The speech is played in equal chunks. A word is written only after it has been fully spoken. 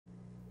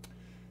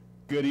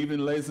Good evening,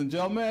 ladies and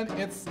gentlemen.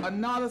 It's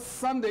another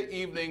Sunday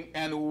evening,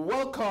 and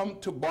welcome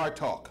to Bar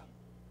Talk.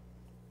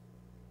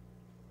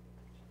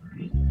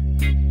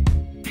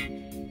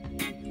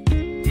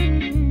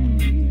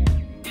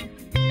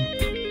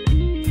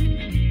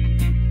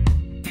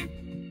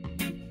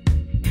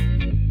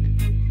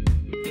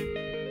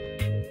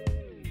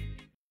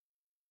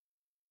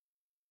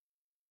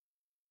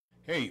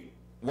 Hey,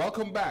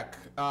 welcome back.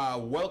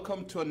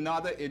 Welcome to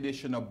another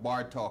edition of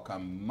Bar Talk.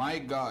 And my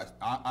gosh,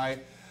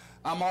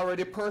 I'm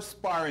already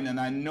perspiring, and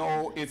I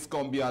know it's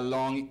going to be a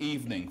long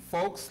evening.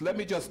 Folks, let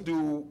me just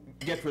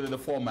get rid of the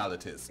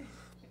formalities.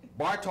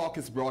 Bar Talk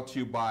is brought to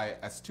you by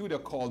a studio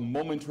called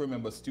Moment to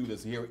Remember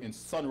Studios here in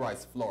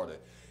Sunrise, Florida.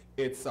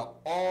 It's a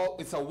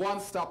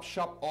one-stop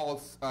shop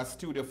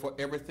studio for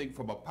everything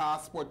from a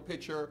passport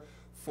picture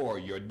for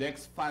your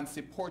next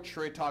fancy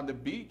portrait on the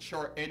beach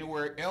or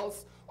anywhere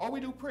else, or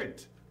we do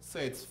print. So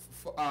it's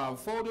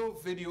photo,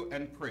 video,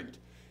 and print.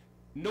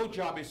 No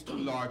job is too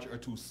large or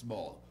too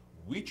small.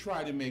 We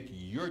try to make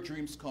your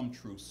dreams come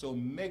true, so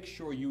make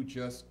sure you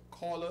just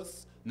call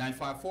us,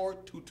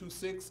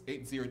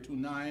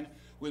 954-226-8029.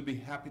 We'll be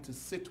happy to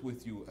sit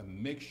with you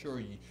and make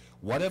sure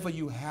whatever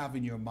you have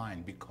in your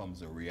mind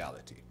becomes a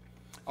reality.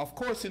 Of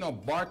course, you know,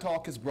 Bar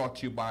Talk is brought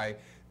to you by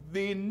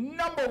the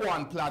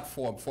 #1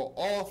 platform for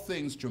all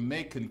things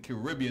Jamaican,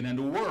 Caribbean, and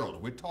the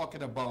world. We're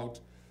talking about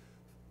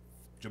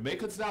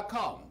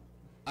Jamaicans.com,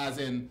 as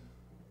in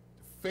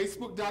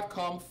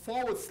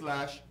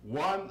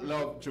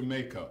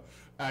Facebook.com/OneLoveJamaica.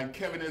 And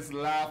Kevin is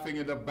laughing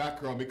in the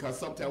background because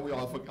sometimes we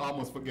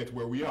almost forget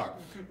where we are.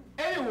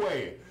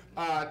 Anyway,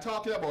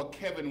 talking about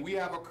Kevin, we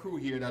have a crew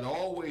here that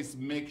always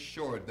makes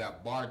sure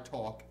that Bar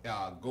Talk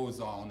goes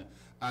on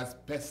as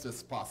best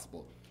as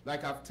possible.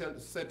 Like I've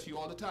said to you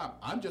all the time,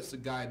 I'm just a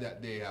guy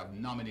that they have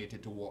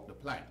nominated to walk the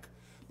plank.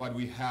 But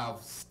we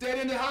have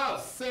Steady in the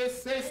house. Say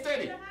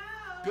steady.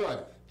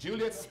 Good.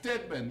 Juliet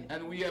Stedman,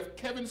 and we have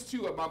Kevin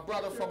Stewart, my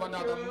brother from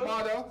another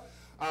mother.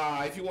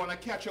 If you want to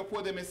catch up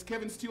with him, it's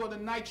Kevin Stew on the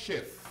night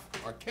shift,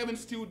 or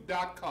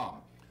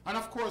kevinstew.com. And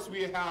of course,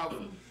 we have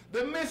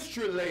the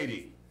Mystery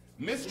Lady.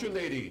 Mystery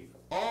Lady,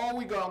 all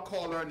we gonna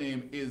call her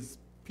name is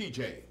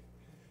PJ.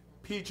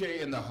 PJ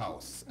in the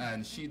house,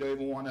 and she don't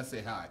even want to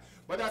say hi.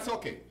 But that's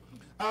okay.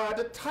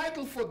 The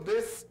title for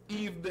this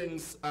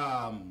evening's,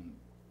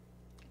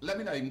 let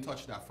me not even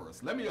touch that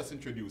first. Let me just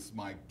introduce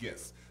my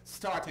guests,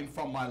 starting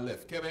from my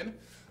left. Kevin,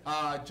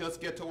 just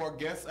get to our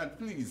guests, and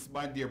please,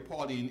 my dear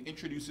Pauline,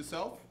 introduce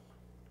yourself.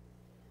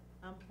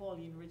 I'm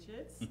Pauline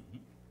Richards,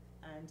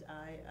 and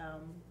I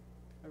am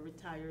a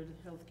retired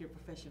healthcare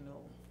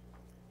professional,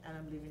 and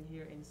I'm living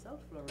here in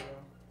South Florida,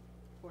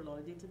 Fort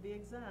Lauderdale to be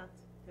exact.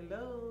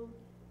 Hello.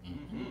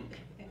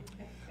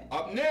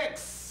 Up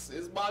next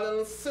is my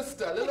little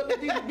sister, little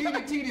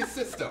bitty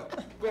sister.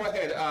 Go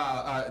ahead,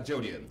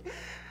 Jodian.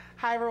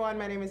 Hi everyone,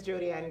 my name is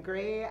Jodian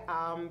Gray.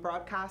 I'm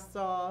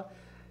broadcaster,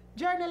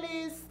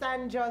 journalist,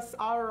 and just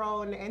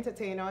all-around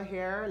entertainer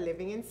here,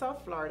 living in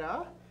South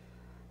Florida.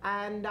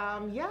 And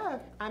yeah,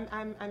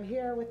 I'm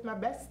here with my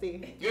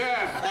bestie.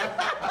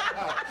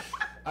 Yeah.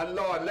 And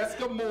Lord, let's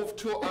go move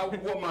to a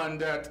woman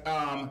that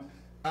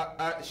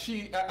I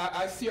see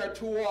her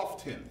too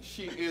often.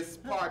 She is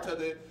part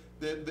of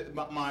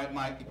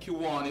my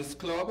Kiwanis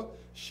club.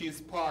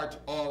 She's part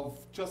of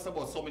just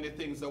about so many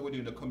things that we do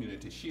in the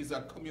community. She's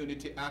a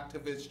community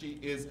activist.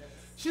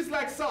 She's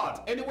like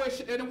salt. Anyway,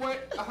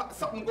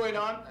 something going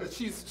on,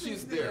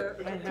 she's there.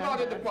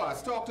 Claudia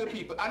DePaz, talk to the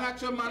people. And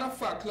actually, matter of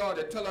fact,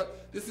 Claudia, tell her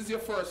this is your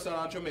first time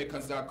on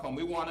Jamaicans.com.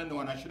 We want to know,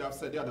 and I should have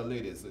said the other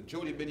ladies.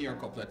 Jodie been here a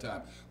couple of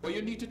times. But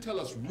you need to tell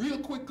us real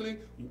quickly,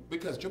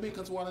 because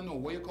Jamaicans want to know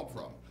where you come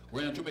from.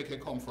 Where in Jamaica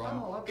you come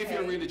from. Oh, okay. If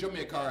you're really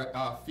Jamaican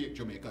or fake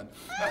Jamaican.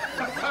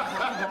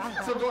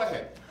 So go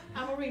ahead.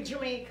 I'm a real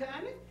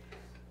Jamaican.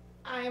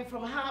 I am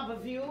from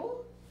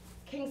Harborview,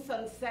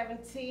 Kingston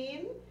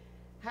 17.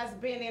 Has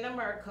been in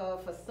America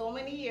for so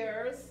many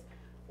years.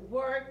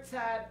 Worked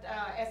at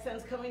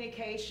Essence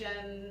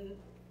Communication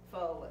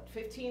for what,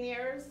 15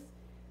 years.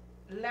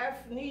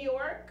 Left New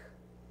York.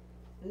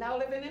 Now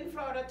living in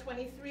Florida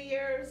 23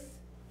 years.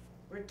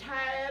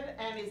 Retired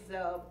and is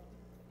a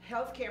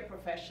healthcare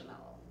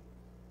professional.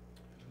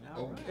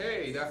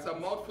 Okay, that's a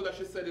mouthful. I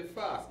should said it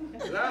fast.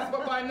 Last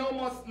but by no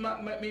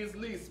means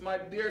least, my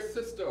dear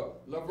sister,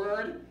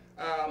 Laverne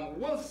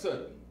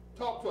Wilson.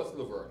 Talk to us,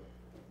 Laverne.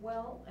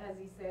 Well, as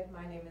he said,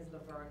 my name is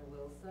Laverne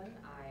Wilson.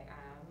 I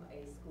am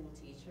a school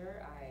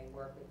teacher. I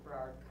work with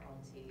Broward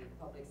County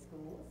Public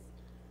Schools.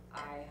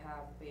 I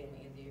have been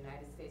in the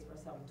United States for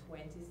some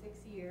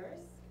 26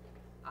 years.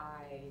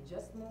 I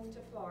just moved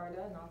to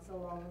Florida not so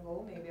long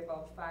ago, maybe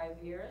about 5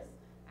 years,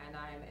 and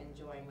I am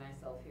enjoying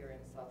myself here in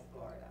South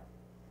Florida.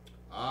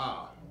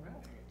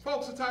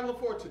 Folks, the title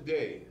for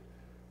today,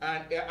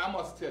 and I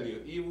must tell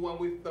you, even when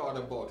we thought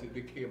about it, it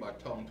became a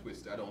tongue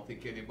twister. I don't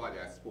think anybody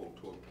I spoke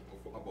to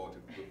about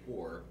it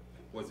before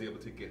was able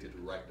to get it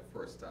right the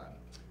first time.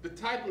 The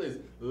title is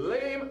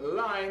Lame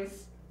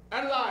Lines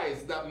and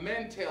Lies That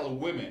Men Tell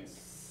Women.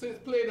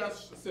 plain and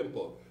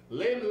simple.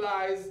 Lame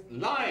lies,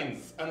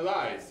 lines and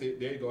lies. See,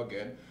 there you go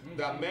again.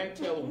 That men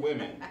tell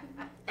women.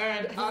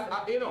 And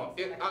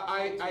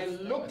I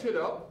looked it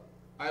up.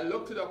 I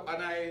looked it up,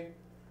 and I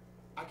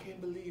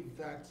can't believe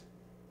that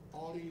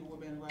all of you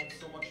women write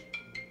so much.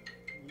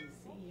 You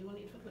see, you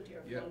need to put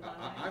your Yeah, phone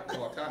I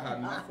thought I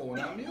had my phone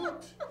on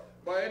mute.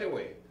 But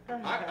anyway,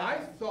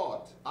 I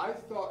thought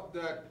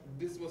that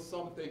this was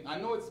something. I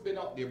know it's been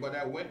up there, but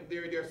I went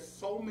there. There's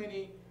so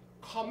many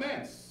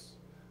comments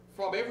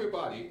from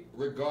everybody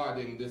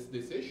regarding this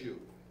issue,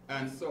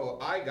 and so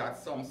I got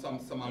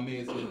some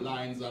amazing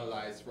lines and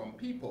lies from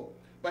people.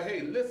 But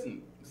hey,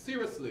 listen,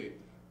 seriously.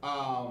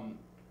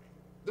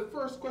 The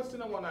first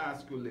question I want to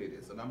ask you,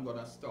 ladies, and I'm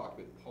gonna start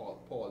with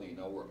Pauline.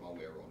 I'll work my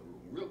way around the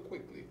room real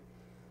quickly.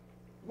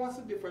 What's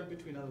the difference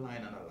between a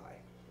line and a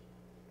lie?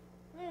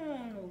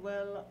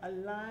 Well, a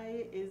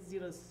lie is,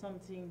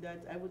 something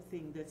that I would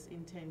think that's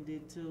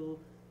intended to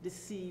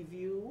deceive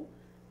you,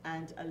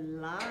 and a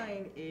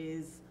line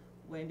is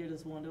when they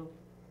just want to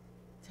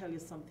tell you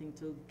something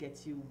to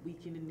get you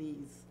weak in the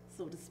knees,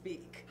 so to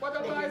speak. But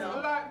the lie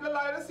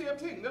is the same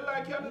thing. The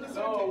lie can be the same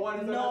thing. No,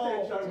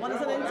 one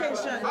is an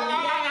intention.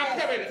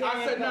 Kevin,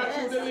 I said not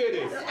you, the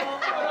ladies.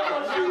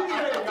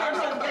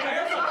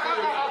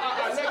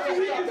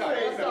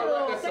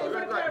 Thank you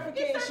for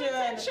clarification. It's an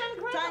attention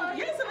grabber.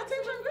 Yes, an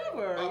attention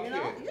grabber.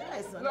 Okay.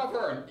 Yes.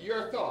 Laverne,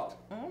 your thought.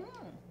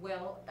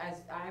 Well,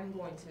 as I'm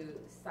going to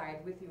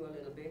side with you a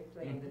little bit,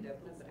 playing the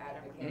devil's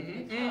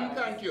advocate. because,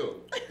 Thank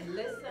you.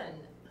 Listen,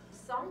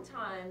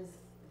 sometimes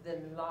the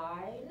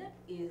line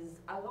is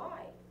a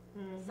lie.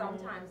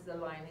 Sometimes the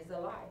line is a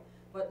lie,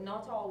 but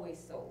not always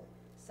so.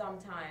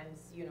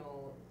 Sometimes,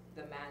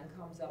 the man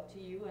comes up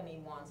to you and he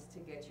wants to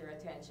get your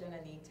attention,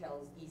 and he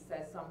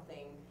says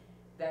something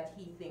that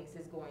he thinks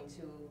is going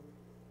to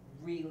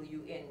reel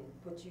you in,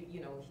 put you,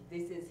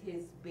 this is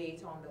his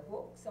bait on the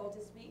hook, so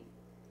to speak.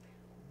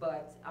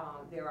 But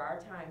there are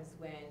times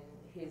when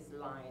his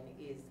line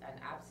is an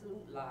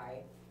absolute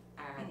lie,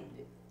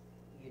 and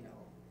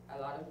a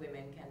lot of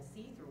women can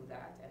see through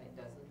that, and it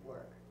doesn't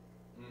work.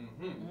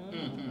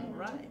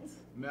 Right.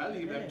 May I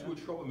leave them two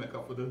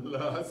troublemaker for the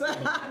last?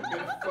 In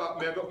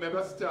fact, may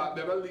I start?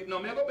 May I leave? No,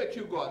 may I go bet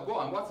you go on. Go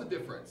on. What's the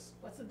difference?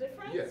 What's the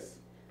difference? Yes.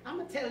 I'm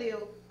gonna tell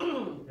you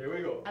Here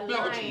we go. a No,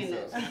 line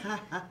Jesus.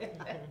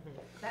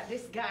 that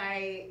this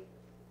guy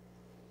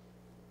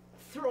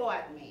threw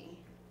at me.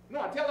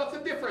 No, tell us the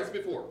difference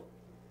before.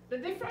 The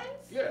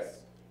difference?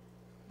 Yes.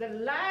 The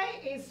lie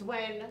is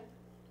when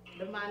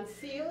the man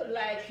see you,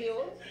 like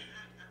you,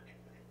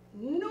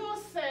 no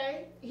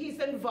say he's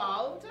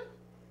involved,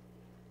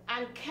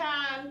 and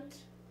can't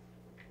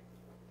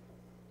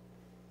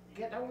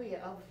get away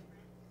of,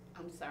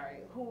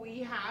 who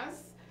he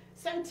has.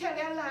 So him tell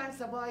you a lie and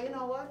say, boy, you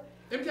know what?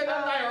 Him tell you a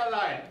lie or a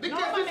lie?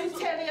 No, when him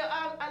tell you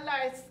a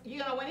lie,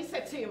 when he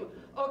said to him,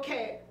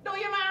 okay, do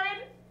you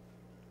married?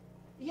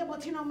 Yeah,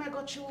 but me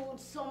go through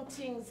some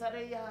things at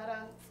the yard,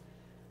 and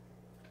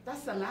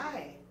that's a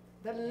lie.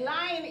 The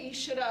line he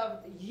should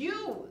have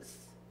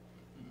used.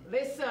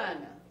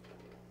 Listen,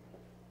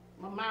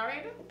 I'm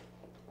married.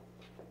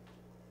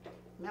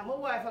 Me and my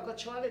wife, I got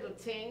through a little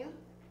thing.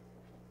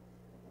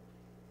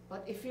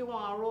 But if you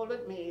want to roll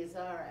with me, it's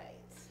all right.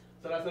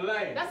 So that's a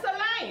line. That's a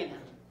line.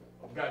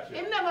 Gotcha.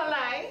 Him never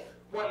lie.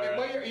 But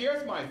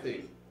here's my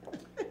thing.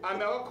 I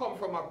never come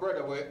from a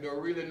brother where they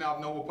really have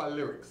no open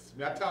lyrics.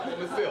 Me I talk about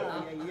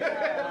myself.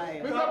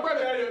 Yeah. Mr.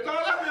 Brother,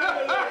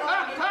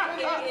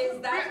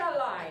 Is that a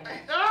line?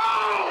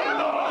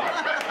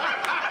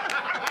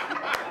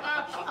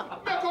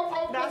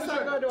 That's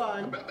a good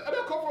one.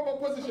 I come from a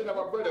position of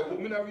a brother who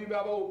me not really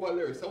have open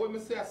lyrics. So when I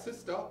say a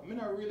sister, me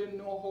not really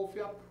know how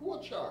to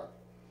approach her.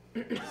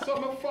 So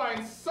I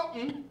find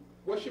something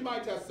what she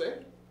might have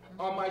said,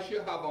 or might she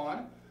have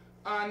on,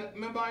 and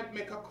me might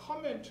make a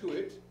comment to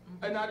it,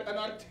 and an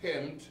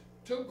attempt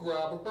to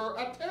grab her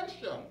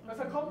attention. That's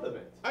a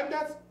compliment. And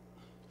that's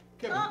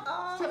Kevin,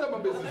 shut up my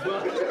business,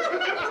 man.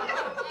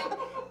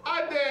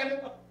 And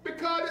then,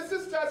 because the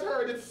sister's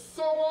heard it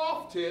so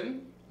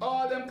often,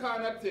 all them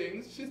kind of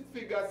things, she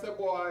figures, say,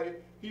 boy,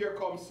 here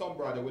comes some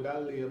brother with a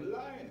lame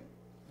line.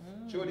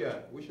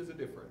 Julia, which is the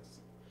difference?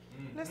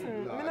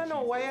 Listen, Lord I don't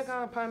know why Jesus. you're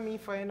going upon me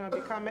for,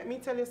 because let me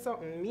tell you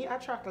something. Me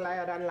attract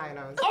liar than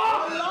liners.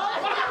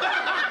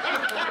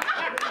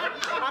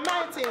 I'm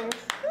my thing.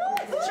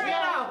 Straight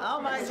out. Oh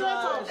my Straight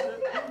up.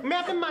 gosh. Me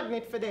have a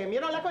magnet for them. You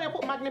know, like when you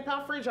put magnet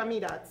on fridge, I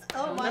mean that.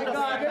 Oh my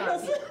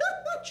God.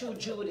 True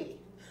Judy.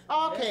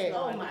 Okay. Yes,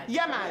 Lord.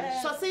 Yeah, man.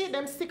 Yes. So see,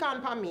 them stick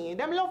on for me.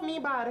 Them love me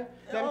bad.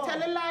 Them Oh. tell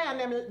a lie and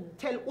them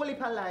tell only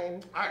a lie.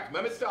 All right,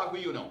 let me start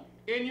with you now.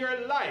 In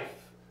your life,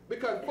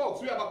 because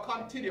folks, we have a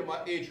continuum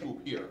of age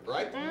group here,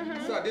 right?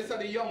 So this are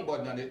the young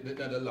bud and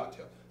the lot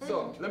here.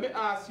 So let me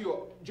ask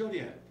you,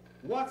 Julian,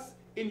 what's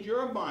in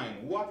your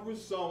mind, what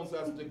resounds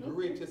as the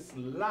greatest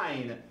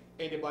line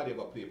anybody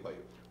ever played for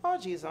you? Oh,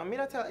 Jesus, me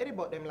not tell Eddie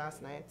about them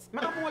last night. Me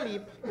have one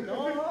leap.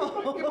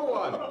 No. Give me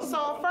one.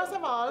 So, first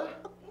of all,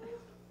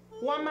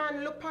 one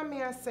man look at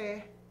me and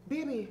say,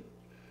 baby,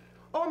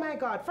 Oh my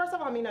God. First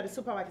of all, I'm in the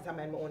supermarket, I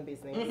mind my own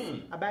business.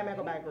 I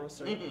go buy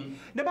grocery.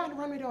 The man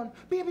run me down.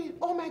 Baby,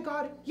 oh my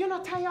God, you're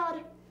not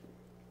tired?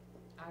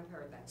 I've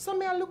heard that. So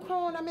me I look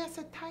around and me I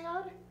say,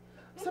 tired?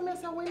 So me I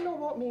say, what you know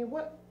about me?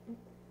 What?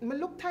 Me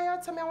look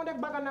tired, so me I want to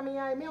bag under my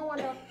eye. Me I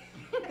wonder.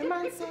 The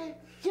man say,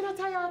 you're not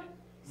tired?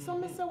 So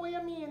me say, what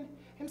you mean?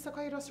 Him say,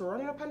 cause you just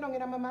running up and down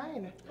in my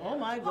mind. Oh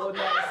my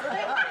goodness.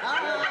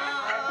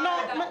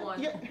 That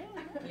one.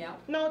 Yeah.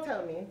 No,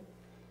 tell me.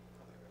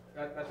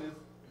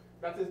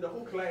 That is the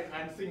hook, line,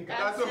 and sinker.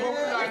 That's the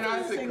hook, line,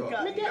 and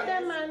sinker. Me get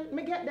them, man.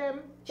 Me get them.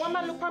 One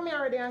man look at me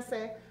already and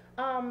say,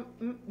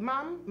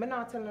 ma'am, me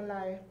not telling a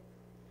lie.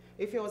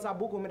 If you was a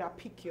bugu, me da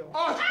pick you.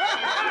 Oh.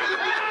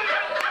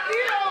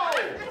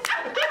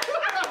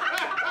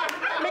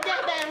 Me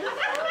get them.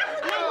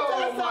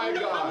 Oh my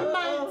God.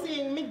 My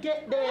thing, me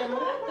get them.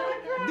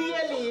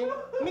 Daily.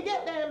 Me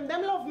get them.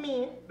 Them love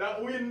me.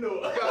 That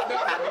window.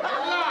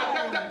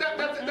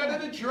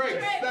 That's the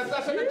dregs.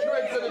 That's the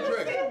dregs of the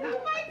dregs.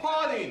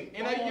 Pauline,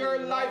 in your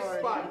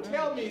lifespan,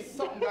 tell me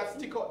something that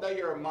stick out of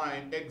your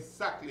mind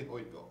exactly how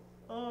it go.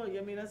 Oh,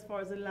 you mean as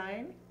far as the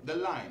line? The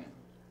line.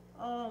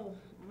 Oh,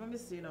 let me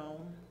see now.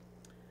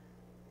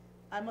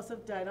 I must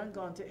have died and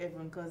gone to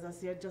heaven because I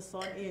see I just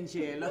saw an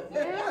angel. And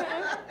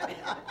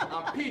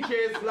PJ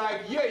is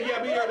like,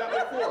 yeah, we heard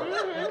that before.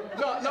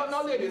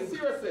 No, ladies,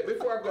 seriously,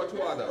 before I go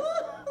to others.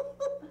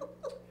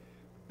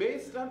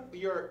 Based on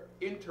your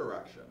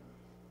interaction,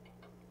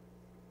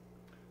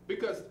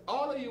 because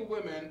all of you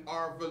women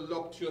are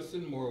voluptuous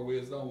in more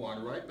ways than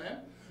one, right,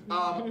 man?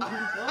 Oh, Lord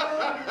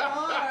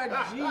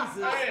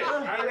Jesus. Hey,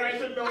 I write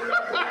it down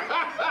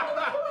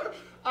that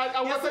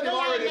I wasn't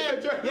already.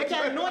 You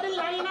can know the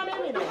line of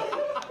them, you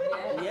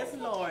know. Yes,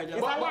 Lord.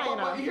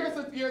 But here's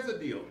the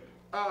deal.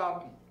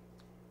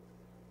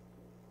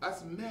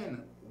 As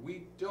men,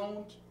 we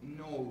don't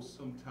know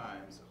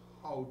sometimes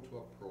how to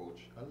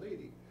approach a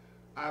lady.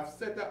 I've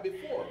said that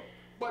before.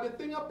 But the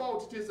thing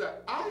about it is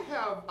that I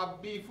have a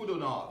beef with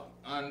an all.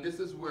 And this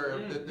is where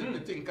the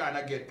thing kind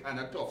of get kind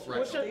of tough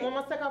right now. We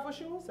must take off our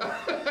shoes.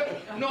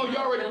 No, you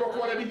already broke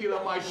one of the heel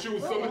of my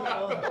shoes. So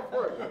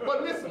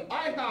but listen,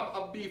 I have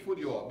a beef with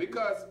you all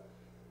because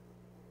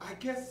I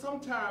guess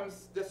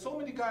sometimes there's so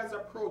many guys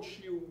approach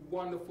you,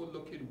 wonderful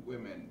looking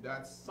women,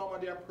 that some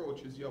of the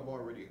approaches you have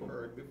already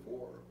heard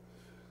before.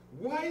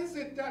 Why is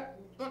it that,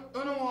 I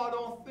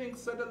don't think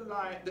so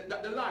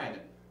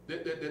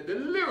the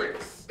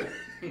lyrics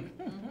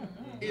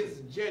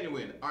is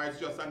genuine or it's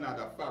just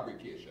another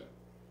fabrication?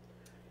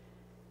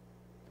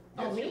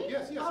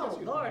 Yes, Oh,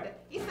 you. Lord.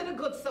 You said the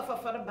good suffer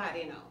for the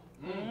body now.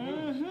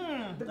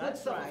 The good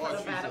That's suffer right. for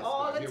the Oh, body. Jesus,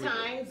 All God, the here we go.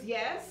 times,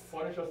 yes.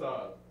 Punish us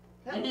all.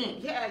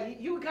 Yeah,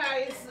 you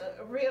guys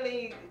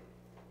really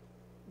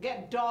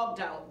get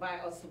dogged out by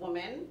us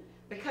women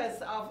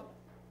because of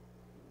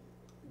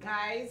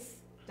guys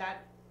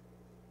that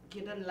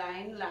get the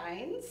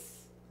lines.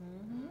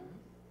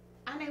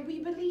 And then we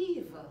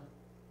believe.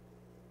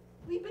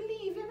 We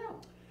believe, you know.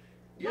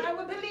 Yeah.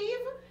 Why we believe?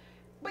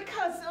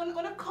 Because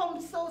when it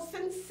comes so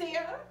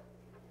sincere,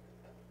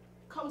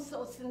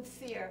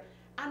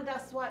 and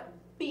that's what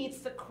beats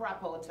the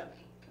crap out of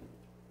me.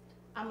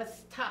 I'm a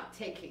stop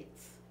take it.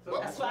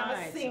 That's why I'm a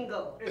Right.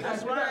 single.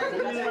 That's right.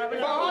 But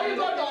how you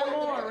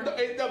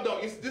gonna no,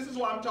 this is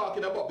what I'm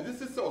talking about.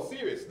 This is so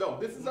serious. No,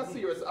 this is a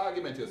serious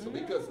argument here. So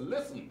because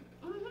listen,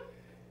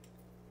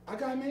 a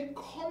guy may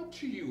come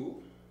to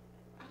you.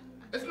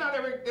 It's not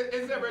every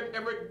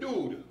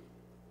dude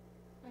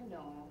I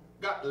know.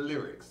 got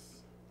lyrics.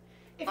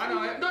 If I you-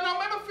 know. No,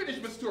 let me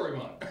finish my story,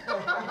 man.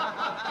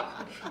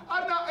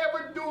 And not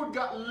every dude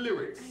got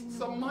lyrics.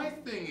 So my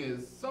thing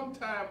is,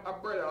 sometimes a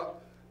brother,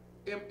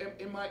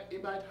 he might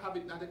have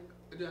it not the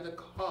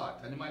heart,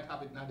 and he might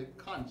have it not the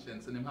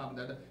conscience, and he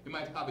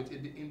might have it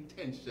in the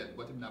intention,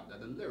 but he not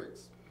the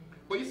lyrics.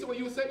 But you see, when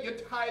you say you're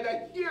tired,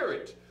 I hear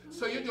it.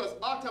 So you just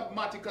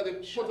automatically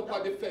put up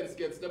a defense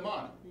against the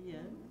man. Yeah,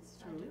 it's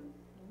true.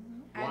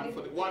 One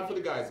for the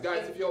guys.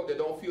 Guys, if you're out there,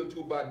 don't feel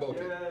too bad about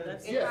it.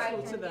 That's If Yes. I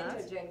true to can that.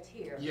 interject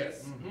here.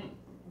 Yes.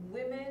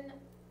 Women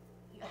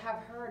have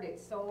heard it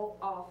so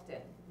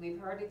often. We've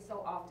heard it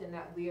so often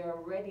that we are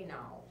ready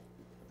now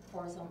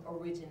for some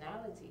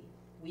originality.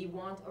 We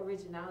want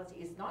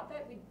originality. It's not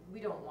that we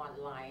don't want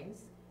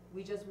lines.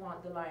 We just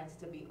want the lines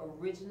to be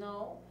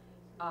original.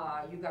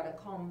 You gotta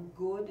come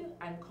good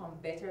and come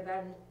better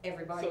than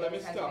everybody So let me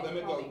else has stop. been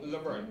Let me go, coming.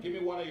 Laverne. Give me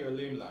one of your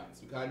lame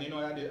lines because you know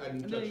I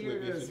didn't touch you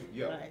with yours. this.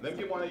 Yeah. Right. Let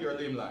me give one of your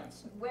lame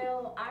lines.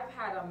 Well, I've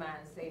had a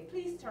man say,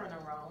 please turn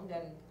around,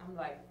 and I'm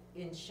like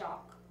in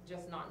shock,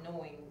 just not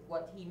knowing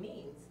what he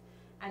means.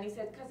 And he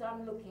said, because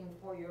I'm looking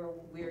for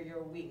where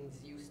your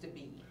wings used to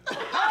be. Hey,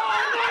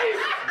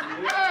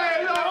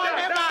 no,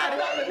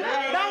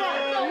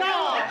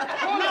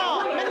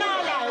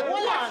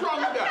 what's wrong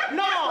with that?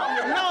 No,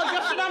 you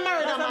should have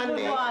married a man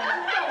there.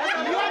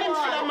 You and him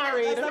should have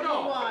married.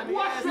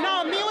 What's wrong?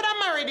 No, me would have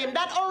married him.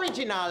 That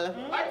original.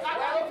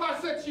 If I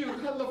said to you,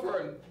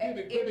 Laverne,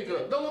 baby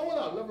girl, no, hold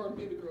on, Laverne,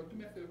 baby girl, do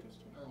me a favor,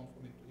 just turn around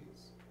for me,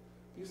 please.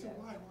 You say,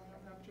 why? I'm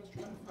just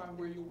trying to find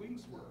where your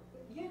wings were.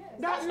 Yes.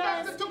 That's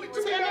nice. to me, So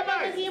you that's never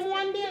nice. give him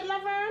one date,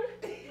 Laverne?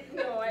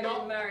 No, I No.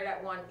 didn't marry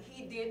that one.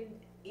 He did,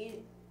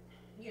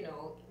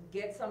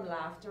 get some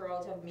laughter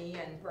out of me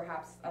and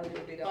perhaps a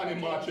little bit of Honey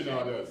marching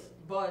attention. orders.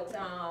 But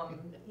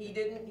he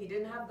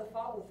didn't have the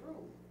follow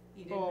through.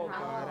 He didn't Oh, have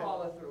God. the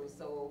follow through.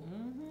 So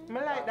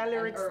I like the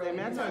lyrics them,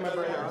 I tell my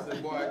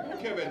brother. Boy,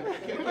 Kevin,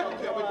 can we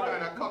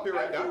find a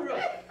copyright I'm curious.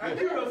 that? I'm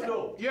curious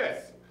though.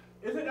 Yes.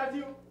 Is it that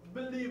you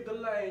believe the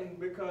line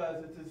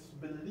because it is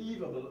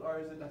believable, or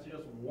is it that you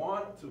just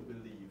want to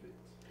believe it?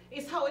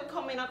 It's how it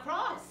coming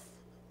across.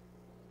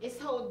 It's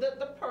how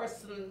the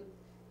person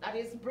that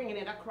is bringing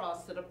it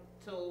across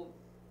to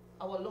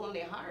our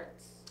lonely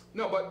hearts.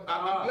 No, but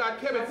I'm glad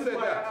Kevin This is said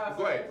why I that. asked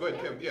Go that.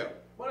 ahead, Kevin. Yeah.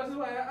 Well, this is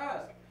why I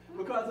ask.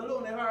 Because the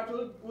lonely heart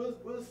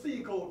will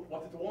seek out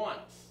what it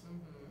wants,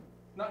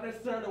 not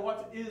necessarily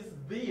what is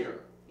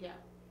there. Yeah.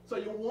 So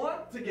you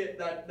want to get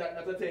that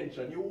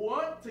attention. You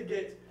want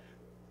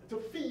to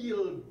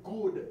feel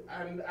good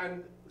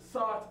and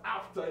sought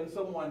after in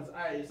someone's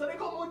eyes. So they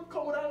come with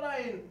a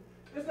line.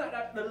 It's not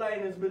that the line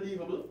is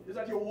believable. It's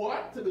that you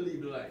want to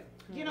believe the line.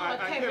 You know I-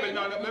 what, I- Kevin?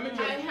 no, let me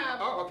just. I have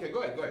Oh, okay,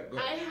 go ahead.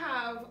 I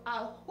have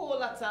a whole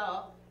lot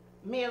of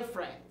male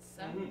friends.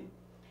 Mhm.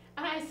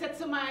 And I said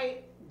to my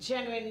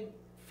genuine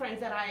friends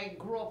that I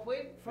grew up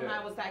with from Yeah.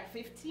 I was like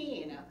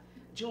 15,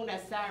 Junior,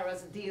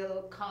 Cyrus,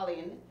 Dale,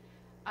 Colin,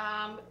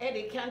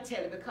 Eddie can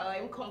tell you because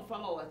him come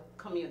from our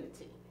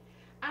community.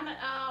 And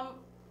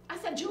I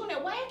said,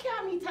 Junior, why you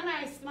can't meet a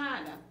nice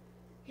man?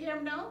 Hear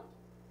him now?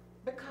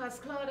 Because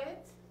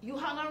Claudette, you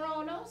hung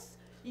around us.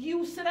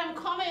 You see them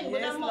coming with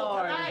Yes, them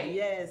Lord. motorbike.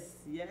 Yes,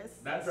 yes.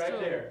 That's right true.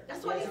 there.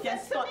 That's what Yes, he you can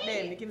said to spot me.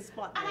 them. You can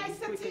spot them. And I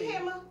said quickly. to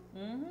him,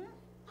 Mm-hmm.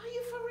 are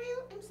you for real?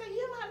 Him say,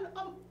 yeah man,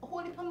 a whole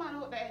heap of man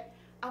out there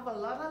have a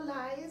lot of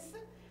lies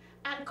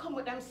and come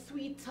with them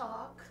sweet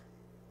talk.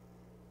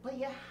 But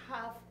you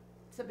have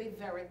to be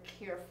very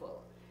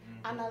careful.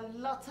 And a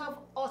lot of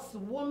us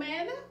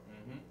women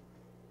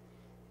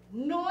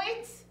know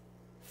it,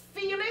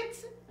 feel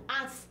it,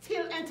 and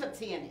still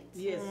entertain it.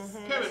 Yes.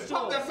 Kevin,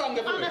 pop that song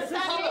there for me.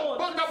 Understand Pop it?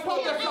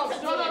 that song.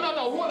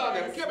 No, hold on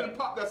there. Kevin,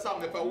 pop that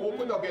song there for me.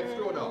 We'll not get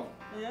thrown off.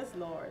 Yes,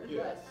 Lord.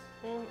 Yes.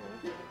 Mhm.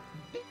 Give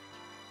me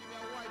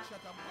a white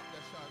shot and pop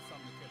that shot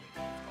song there,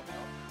 Kevin. It's coming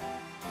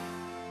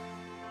up.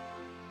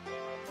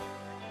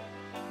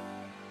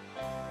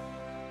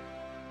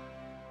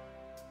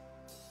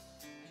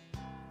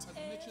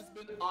 Mitch has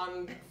been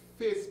on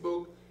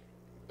Facebook.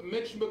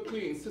 Mitch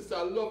McLean, sister,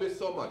 I love you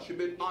so much. You've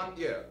been on,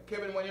 yeah.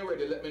 Kevin, when you're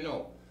ready, let me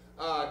know.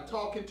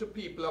 Talking to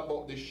people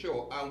about the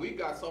show, and we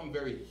got some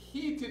very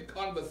heated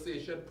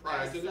conversation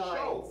prior to the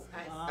show.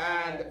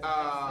 And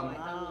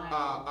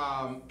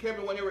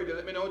Kevin, when you're ready,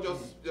 let me know.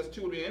 Just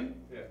tune in.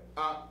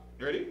 Yeah.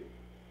 You ready?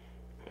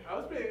 I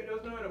was playing,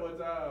 just knowing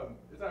about,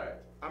 it's alright.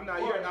 I'm not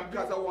here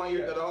because I want you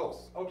to the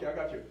house. Okay, I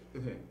got you.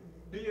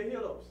 Do you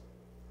heal ups?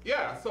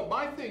 Yeah. So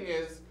my thing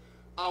is,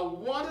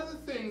 one of the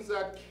things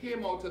that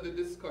came out of the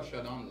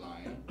discussion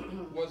online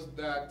was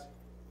that,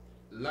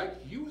 like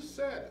you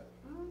said,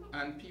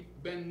 and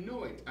men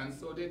know it, and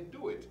so they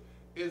do it,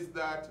 is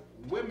that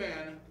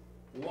women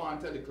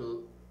want a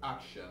little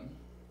action,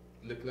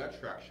 little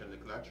attraction,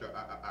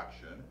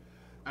 action,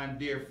 and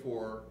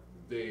therefore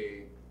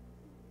they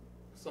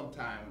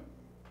sometimes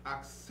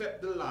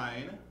accept the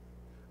line.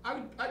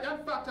 In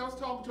fact, I was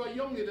talking to a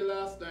young lady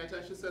last night,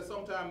 and she said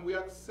sometimes we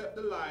accept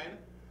the line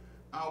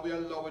and we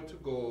allow it to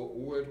go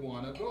where it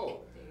want to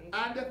go.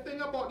 And the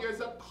thing about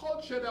there's a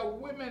culture that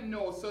women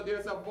know, so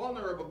there's a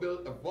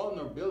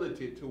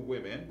vulnerability to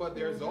women, but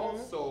there's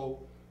also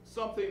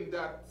something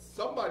that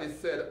somebody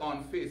said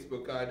on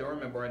Facebook, I don't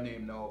remember her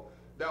name now,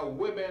 that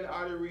women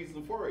are the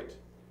reason for it.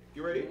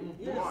 You ready?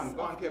 Yes, Go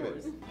on, of Kevin.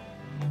 course.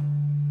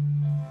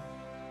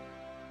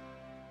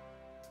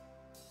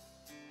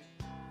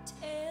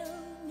 Tell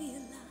me a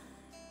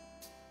lie.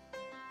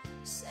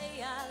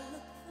 Say I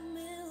look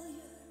familiar,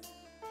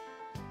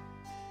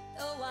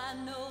 though I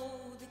know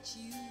that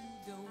you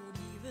don't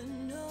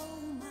even know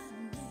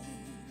my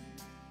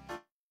name.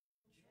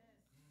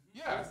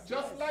 Yeah,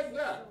 just like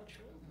that.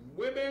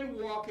 Women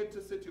walk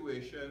into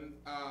situation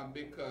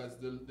because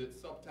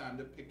sometimes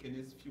the picking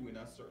is few in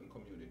a certain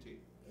community.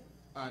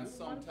 And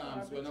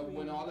sometimes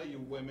when all of you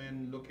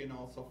women looking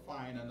also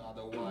fine and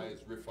otherwise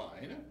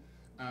refined,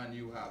 and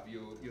you have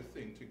your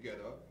thing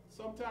together,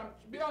 sometimes,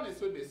 be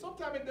honest with me,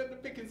 sometimes the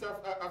pickings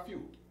are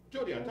few.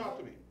 Jodian, talk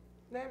to me.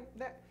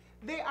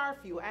 They are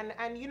few,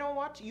 and you know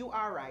what? You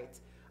are right.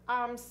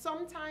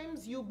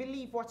 Sometimes you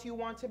believe what you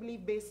want to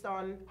believe based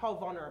on how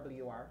vulnerable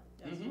you are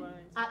That's right.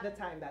 at the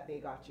time that they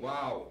got you.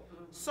 Wow.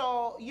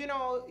 So you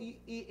know,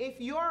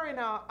 if you're in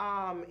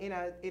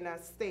a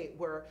state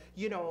where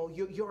you know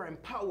you're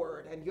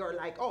empowered and you're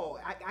like, oh,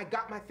 I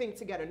got my thing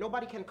together.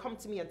 Nobody can come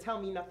to me and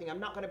tell me nothing. I'm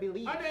not gonna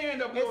believe. And they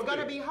end up It's lonely.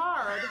 gonna be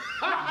hard.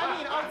 I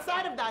mean,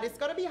 outside of that, it's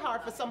gonna be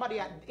hard for somebody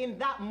in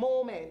that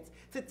moment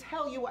to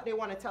tell you what they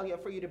want to tell you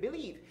for you to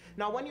believe.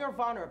 Now, when you're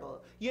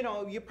vulnerable, you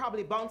know, you're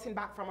probably bouncing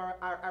back from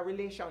a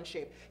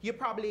relationship. You're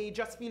probably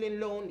just feeling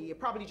lonely. You're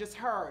probably just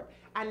hurt,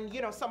 and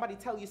you know, somebody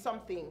tell you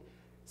something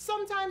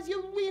sometimes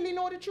you really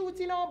know the truth,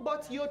 you know,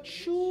 but you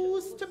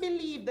choose to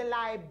believe the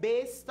lie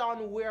based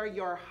on where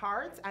your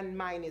heart and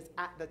mind is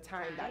at the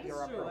time that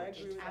you're True, I approached.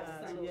 agree with that.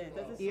 Absolutely. Yeah,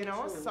 that is You so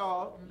know, true.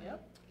 so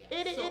Yep.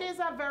 it is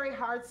a very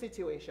hard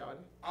situation.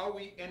 Are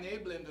we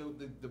enabling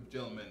the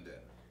gentleman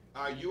then?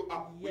 Are you,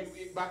 Yes.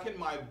 back in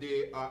my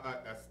day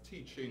as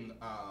teaching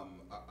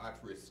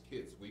at-risk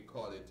kids, we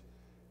call it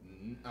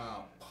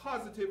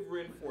positive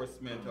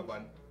reinforcement of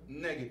a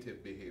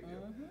negative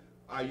behavior.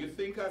 You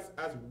think as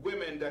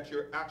women that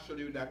you're actually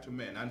doing that to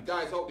men. And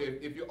guys out there,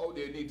 if you're out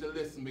there, you need to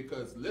listen,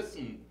 because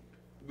listen,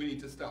 we need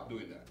to stop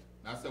doing that.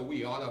 That's a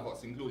we, all of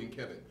us, including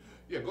Kevin.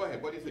 Yeah, go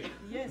ahead, what do you think?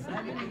 Yes,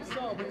 I believe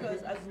so,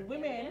 because as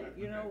women,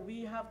 you know,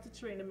 we have to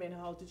train the men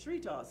how to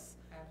treat us.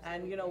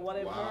 And, you know,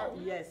 whatever, Wow.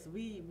 yes,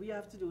 we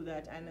have to do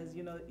that. And as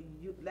you know,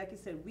 like you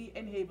said, we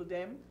enable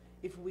them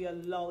if we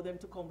allow them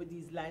to come with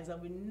these lines,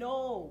 and we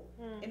know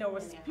in our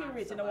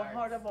spirit, in our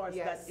heart of hearts,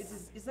 Yes.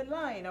 that it's a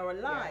line or a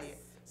lie. Yes.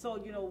 So,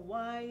 you know,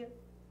 why,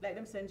 like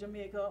them say in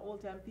Jamaica,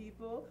 old time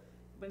people,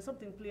 when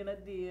something plain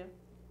at day,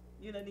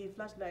 you know, need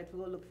flashlight to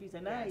go look for it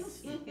at night.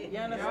 You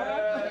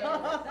understand?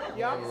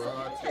 Yeah.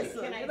 Yes,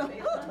 Can I you know. say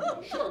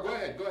something? Sure, go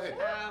ahead, go ahead.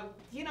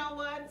 You know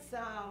what?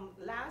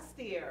 Last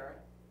year,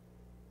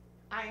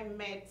 I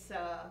met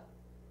a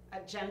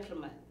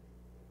gentleman,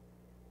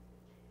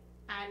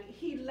 and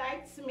he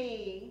liked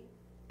me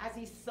as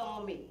he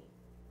saw me.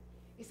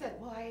 He said,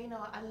 "Boy, you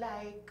know, I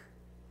like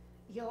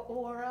your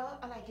aura,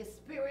 I like your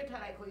spirit, I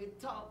like how you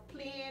talk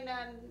plain,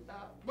 and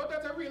But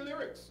that's a real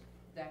lyrics.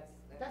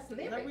 that's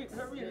lyrics.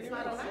 That really It's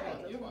not a is, lie."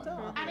 yeah, You that's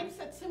are. what And he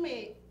said to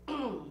me,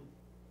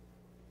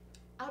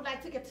 "I would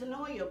like to get to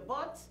know you,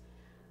 but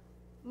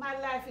my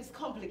life is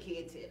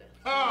complicated."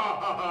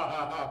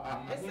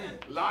 Listen,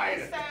 he Lied.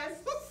 says,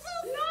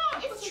 "No,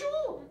 it's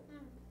true.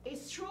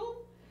 It's true.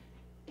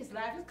 His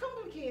life is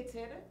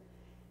complicated.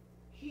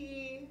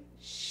 He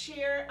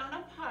shared an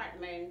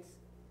apartment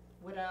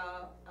with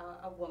a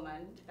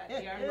woman that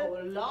they are no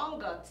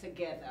longer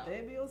together.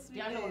 Baby, oh sweet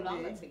They are no baby.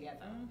 longer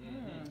together.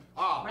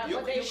 Right,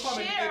 You're but they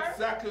coming share-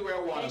 exactly where I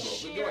want they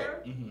to go. But go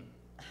share-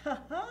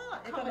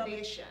 ahead.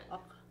 Accommodation. Oh.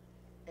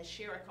 A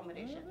share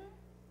accommodation.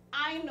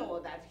 I know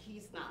that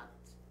he's not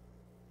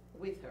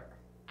with her.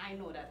 I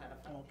know that at a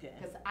fact. Okay.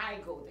 Because I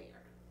go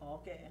there.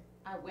 Okay.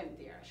 I went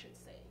there, I should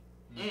say.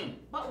 Mm.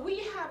 But we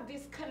have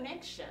this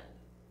connection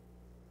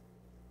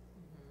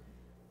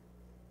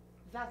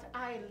that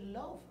I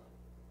love.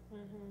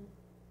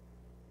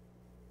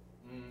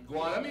 Go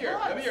on, let me hear.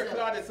 Let me hear.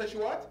 Claudia says she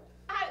what?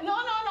 No.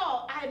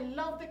 I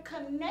love the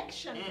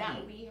connection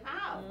that we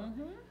have.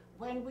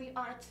 When we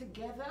are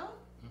together,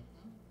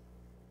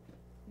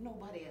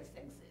 nobody else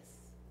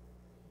exists.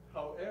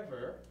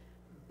 However,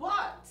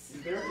 But,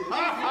 there it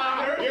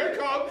is. Here it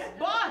comes.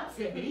 but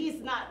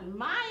he's not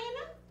mine.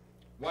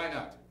 Why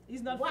not?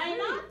 He's not Why free.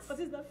 not? But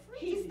he's not free.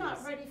 He's to not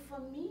use. ready for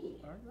me.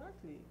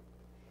 Exactly.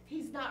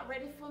 He's not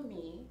ready for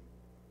me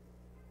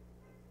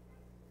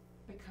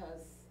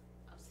because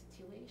of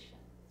situations.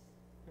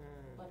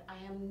 But I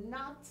am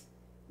not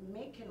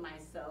making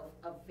myself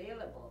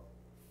available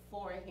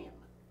for him.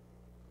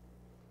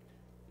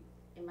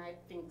 You might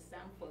think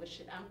I'm full of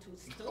shit. I'm too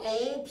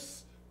stupid.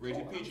 Oops.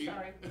 Rated Oh, I'm PG.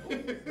 sorry.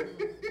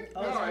 Oh,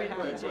 All it's right, really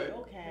go ahead, PG. go ahead.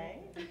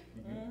 Okay.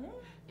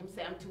 Him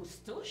say I'm too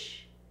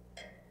stush.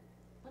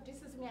 But this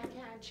is me, I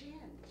can't change.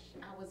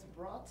 I was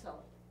brought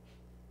up.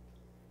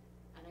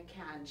 And I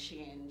can't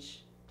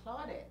change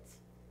Claudette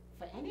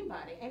for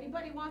anybody.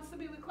 Anybody wants to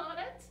be with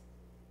Claudette?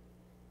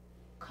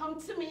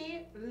 Come to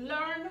me,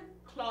 learn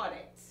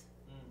Claudette.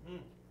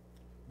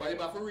 But you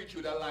have to reach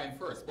you that line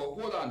first. But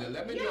hold on there.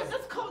 Let me Yes,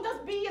 just.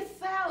 just be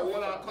yourself. Hold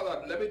on,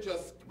 Claudia. Let me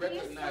just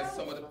recognize yourself.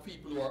 some of the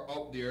people who are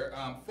out there.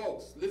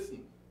 Folks,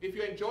 listen. If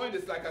you're enjoying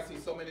this, like I see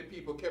so many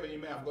people, Kevin, you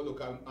may have to go look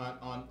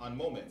on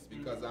Moments,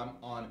 because I'm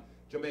on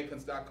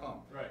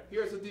Jamaicans.com. Right.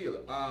 Here's the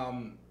deal.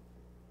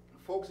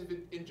 Folks, if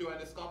you're enjoying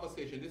this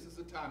conversation, this is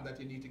the time that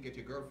you need to get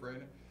your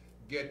girlfriend,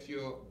 get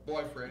your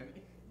boyfriend,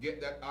 get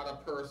that other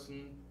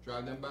person,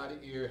 drive them by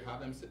the ear,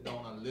 have them sit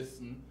down and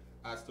listen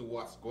as to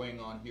what's going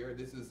on here.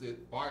 This is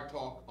it, Bar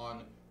Talk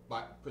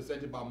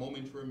presented by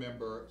Moment to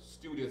Remember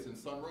Studios in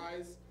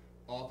Sunrise,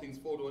 all things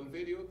photo and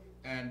video,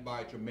 and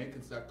by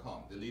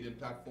Jamaicans.com, the leading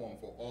platform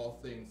for all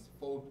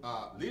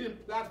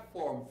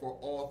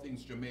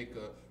things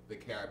Jamaica, the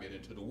Caribbean,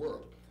 and to the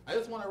world. I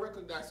just want to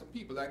recognize some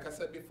people, like I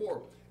said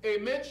before. Hey,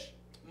 Mitch,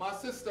 my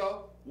sister,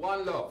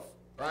 one love,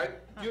 right?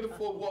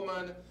 Beautiful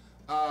woman,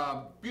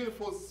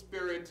 beautiful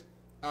spirit,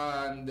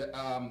 and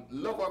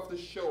lover of the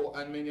show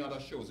and many other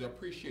shows. I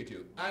appreciate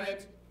you.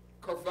 Annette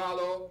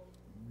Carvalho,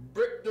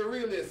 Brick the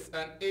Realist,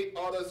 and 8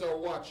 others are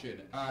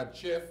watching.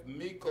 Jeff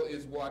Meikle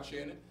is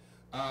watching,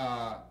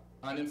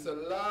 and him say,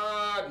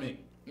 Lord me,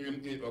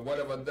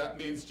 whatever that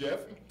means, Jeff.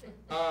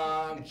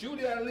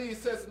 Julian Lee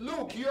says,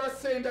 Luke, you are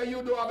saying that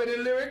you don't have any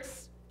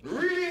lyrics?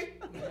 Really?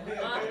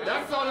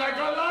 That sounds like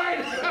a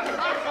line.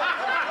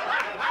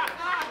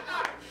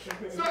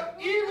 So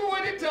even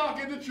when you're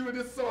talking the truth,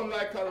 it sounds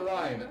like a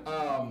line.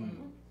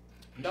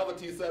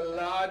 Novelty said,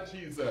 Lord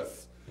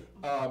Jesus.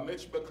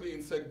 Mitch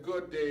McLean said,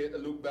 good day,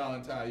 Luke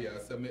Ballantyne.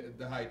 Yes,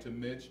 the hi to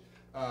Mitch.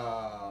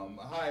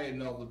 Hi,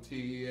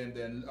 Novelty. And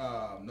then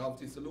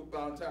Novelty said, Luke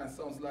Ballantyne,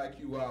 sounds like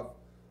you have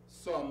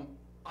some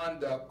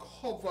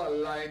undercover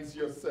lines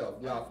yourself.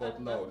 Laugh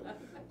out loud.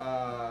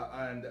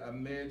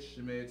 Mitch,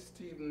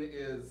 Stephen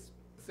is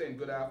saying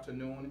good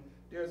afternoon.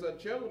 There's a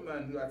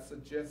gentleman who had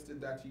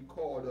suggested that he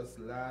called us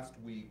last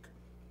week.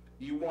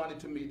 He wanted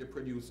to meet the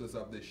producers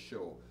of this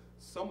show.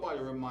 Somebody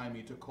remind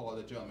me to call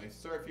the gentleman.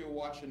 Sir, if you're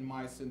watching,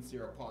 my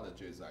sincere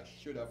apologies. I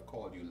should have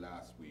called you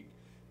last week.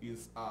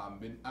 He's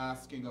been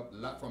asking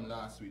from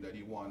last week that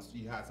he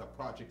has a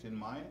project in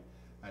mind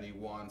and he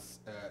wants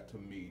to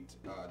meet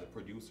the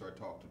producer or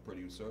talk to the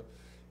producer.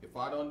 If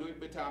I don't do it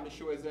by the time the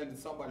show is ended,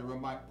 somebody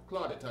remind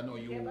Claudette, I know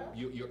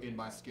you're in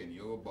my skin.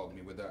 You'll bug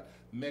me with that.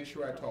 Make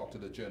sure I talk to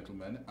the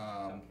gentleman.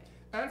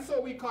 And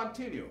so we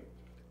continue.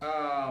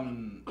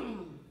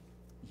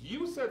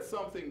 You said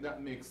something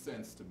that makes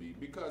sense to me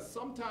because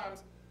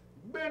sometimes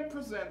men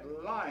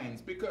present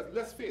lines because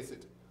let's face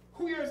it,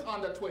 who here is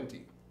under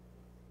 20?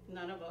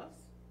 None of us.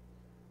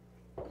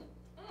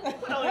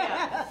 Oh,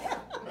 yeah.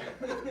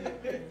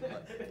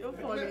 You're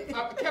funny.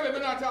 Kevin, we're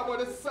not talking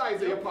about the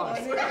size of your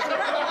pants. My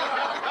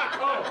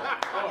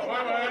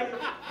bad.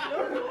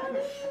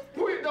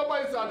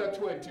 Nobody's under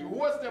 20.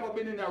 Who has never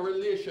been in a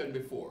relation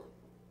before?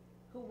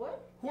 Who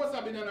what? Who has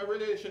not been in a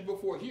relation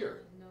before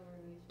here? No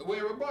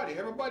relation. Well,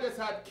 everybody has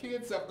had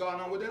kids, have gone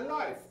on with their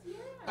life. Yeah.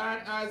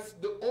 And as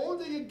the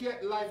older you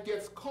get, life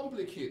gets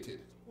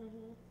complicated.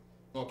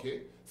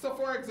 Okay? So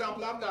for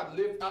example, I've not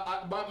lived,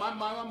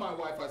 my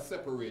wife has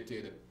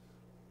separated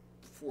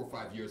 4 or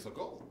 5 years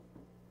ago.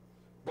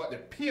 But the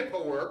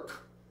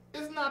paperwork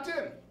is not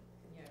in.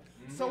 Yes.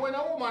 So when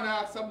a woman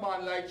asks a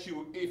man like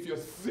you if you're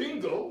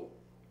single,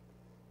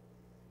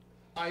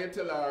 and you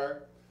tell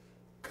her,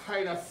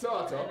 kind of,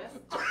 sort of,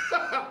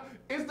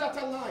 is that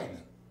a line?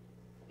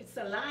 It's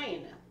a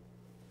line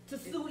to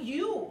suit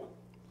you.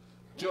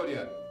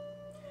 Jodian.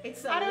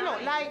 It's a I don't know,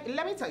 line. like,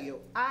 let me tell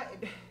you,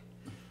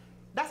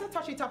 that's a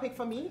touchy topic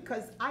for me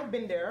because I've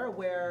been there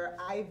where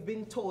I've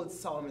been told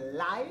some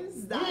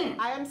lies that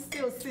I am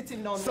still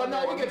sitting down. So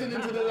now we're getting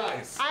into the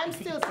lies. I'm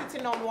still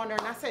sitting down wondering.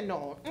 I said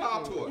no.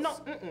 Talk to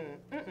us.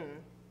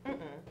 No.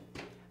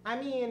 I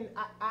mean,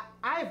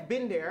 I've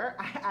been there.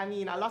 I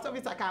mean, a lot of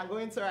it I can't go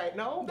into right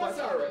now. That's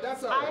but all right.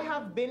 That's all I right.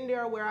 have been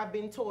there where I've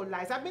been told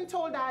lies. I've been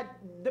told that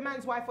the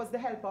man's wife was the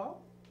helper.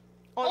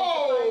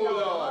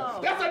 Oh,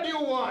 Lord. That's a new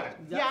one.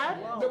 Yeah.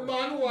 Wow. The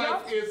man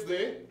wife is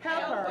the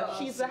Helper. Helper.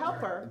 She's the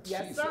helper.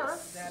 Yes, Jesus. sir.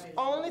 That is-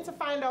 Only to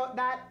find out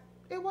that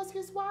it was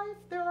his wife.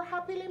 They were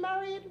happily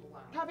married, Wow.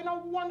 having a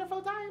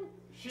wonderful time.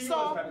 She was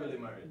happily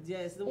married.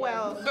 Yes, the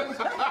Well, wife.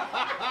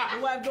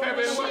 The wife don't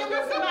Kevin, know what-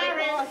 what was to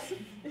married.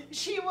 do.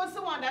 She was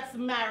the one that's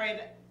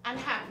married and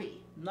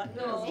happy. Not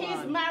No. the He's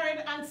husband.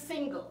 married and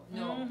single.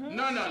 No.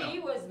 No. She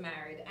was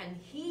married and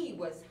he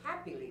was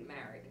happily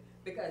married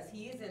because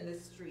he's in the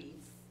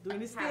streets. Doing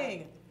his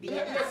happy. thing.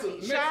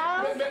 Listen,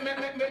 Charles?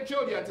 let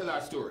Jody tell our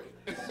story.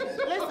 listen,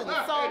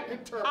 so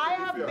Interpret I if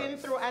have you been are.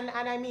 through, and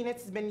I mean,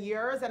 it's been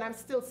years, and I'm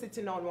still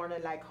sitting on one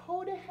and like,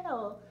 how the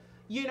hell,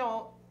 you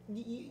know,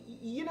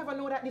 you never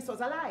know that this was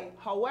a lie.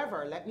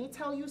 However, let me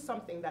tell you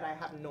something that I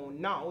have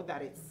known now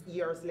that it's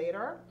years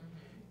later.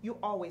 You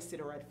always see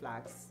the red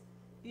flags.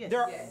 Yes.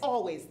 They're Yes.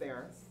 always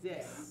there.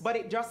 Yes. But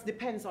it just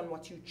depends on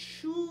what you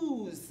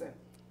choose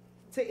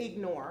to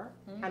ignore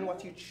and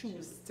what you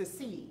choose to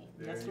see.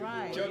 That's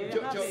right.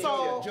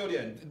 So-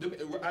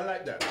 Jodian, I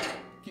like that.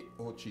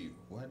 Oh, gee,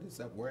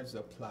 where's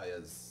the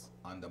pliers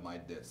under my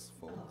desk,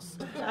 folks?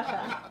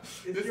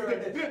 This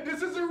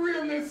is the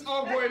realness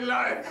of my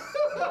life.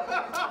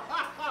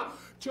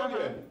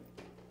 Jodian,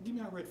 give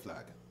me a red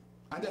flag.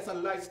 And that's a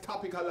nice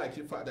topic I like,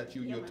 the fact that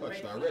you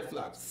touched on. Red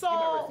flags. So Give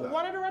me a red flag.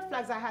 one of the red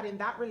flags I had in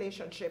that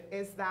relationship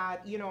is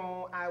that, you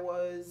know, I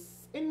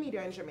was in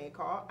media in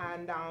Jamaica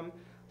and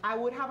I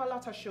would have a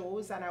lot of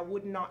shows and I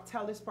would not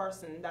tell this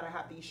person that I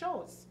have these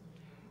shows.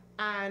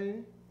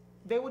 And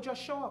they would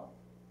just show up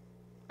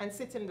and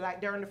sit in,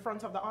 like, they're in the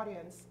front of the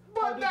audience.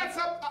 But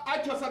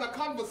I just had a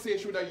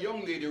conversation with a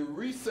young lady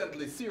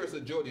recently,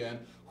 seriously, Jodian,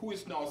 who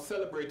is now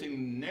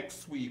celebrating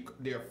next week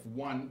their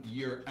 1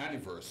 year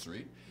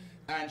anniversary.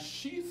 And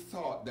she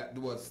thought that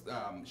was,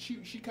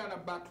 she kind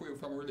of backed away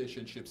from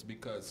relationships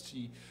because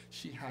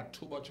she had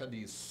too much of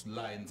these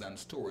lines and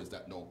stories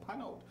that don't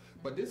pan out.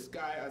 But this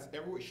guy,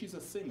 she's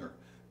a singer.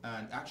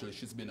 And actually,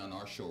 she's been on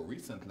our show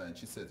recently, and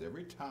she says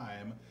every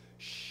time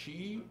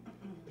she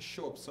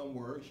shows up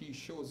somewhere, he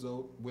shows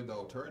out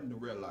without her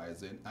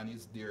realizing, and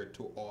he's there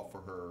to offer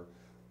her.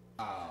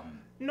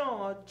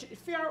 No,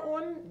 for her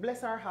own,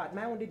 bless her heart,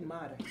 my own didn't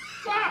matter.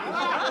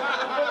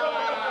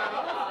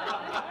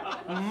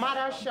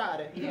 Mother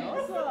shot.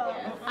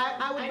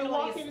 I would I be know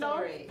walking your down.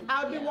 story.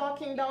 I would be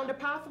walking down the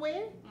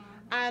pathway,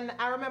 and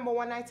I remember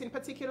one night in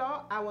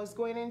particular, I was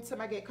going into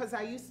my gate because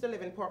I used to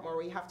live in Portmore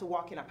where you have to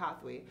walk in a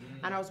pathway,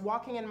 and I was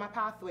walking in my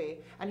pathway,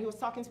 and he was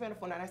talking to me on the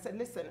phone, and I said,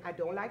 "Listen, I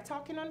don't like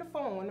talking on the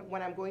phone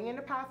when I'm going in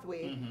the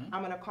pathway.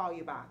 I'm gonna call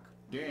you back."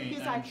 Dang, He's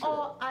I'm like, sure.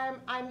 oh,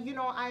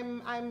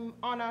 I'm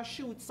on a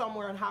shoot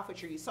somewhere in half a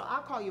tree, so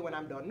I'll call you when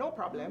I'm done. No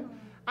problem.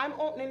 I'm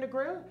opening the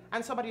grill,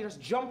 and somebody just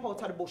jump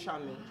out of the bush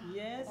on me.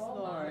 Yes, Oh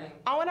Lord.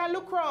 my. And when I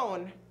look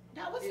around,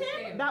 That was It's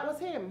him? him. that was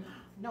him.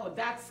 No,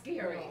 that's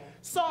scary.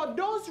 So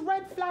those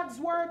red flags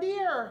were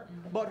there,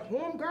 but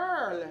home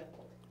girl.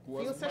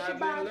 Was feel such a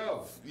madly in bad-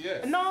 love.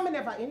 Yes. No, I'm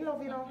never in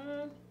love, you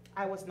know.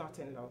 I was not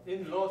in love.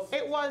 In loss.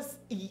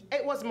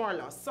 It was more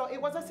lost. So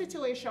it was a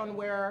situation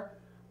where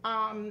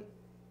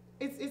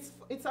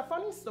it's a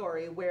funny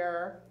story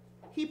where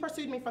he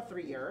pursued me for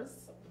 3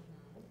 years.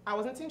 I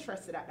wasn't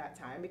interested at that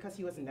time because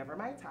he was never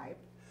my type.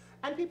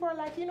 And people are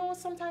like,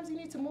 sometimes you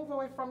need to move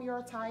away from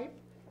your type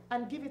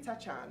and give it a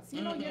chance.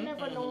 You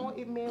never know,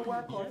 it may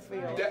work out for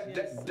you.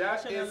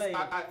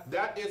 right.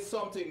 That is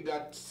something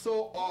that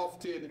so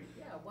often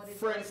Yeah, what is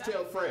friends that?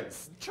 tell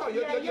friends. Sure,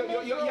 you Yeah, you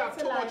may you grow have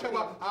to too much like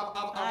of it.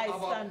 High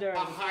standard. a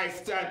high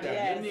standard.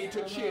 Yes. You need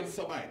to change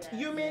some height.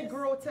 You may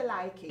grow to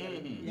like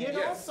it. You know,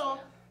 Yes. so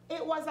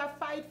it was a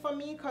fight for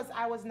me because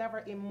I was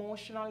never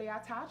emotionally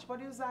attached,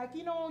 but it was like,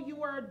 you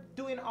were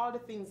doing all the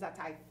things that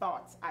I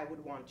thought I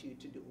would want you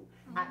to do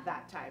at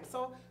that time.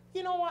 So,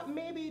 you know what,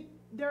 maybe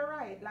they're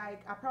right.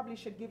 Like, I probably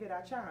should give it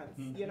a chance,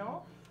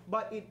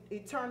 But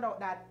it turned out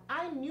that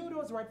I knew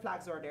those red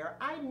flags were there.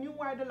 I knew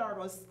why the Lord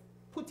was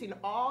putting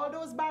all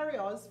those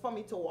barriers for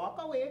me to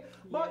walk away.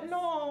 But Yes.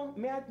 no,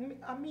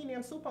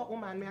 I'm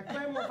superwoman. Me I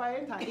climb over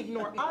it and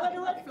ignore all of the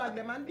red flags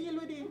them and deal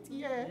with it.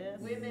 Yeah. Yes.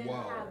 Women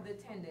Wow. have the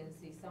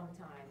tendency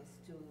sometimes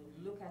to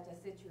look at a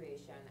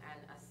situation and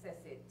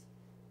assess it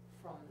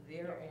from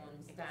their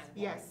own standpoint.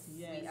 Yes.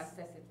 We Yes.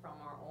 assess it from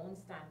our own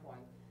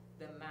standpoint.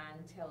 The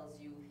man tells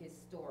you his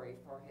story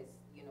for his,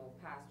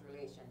 past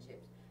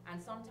relationships.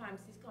 And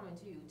sometimes he's coming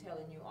to you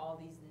telling you all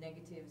these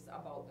negatives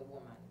about the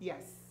woman.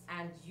 Yes.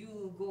 And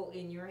you go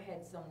in your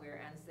head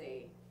somewhere and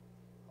say,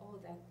 oh,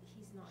 that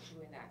he's not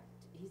doing that.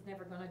 He's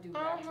never gonna do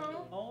that to me.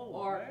 Oh,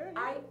 Or really?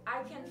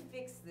 I can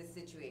fix this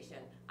situation.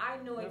 I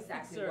know We're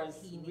exactly what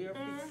fixers. he needs.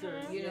 We're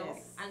fixers. You know,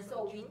 Yes. and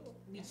so we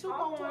talk to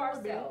Superwoman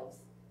would be. ourselves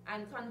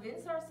and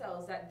convince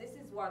ourselves that this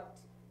is what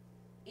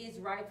is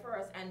right for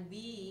us, and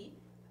we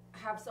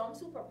have some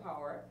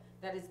superpower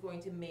that is going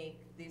to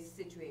make this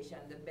situation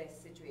the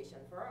best situation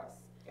for us.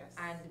 Yes.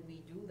 And we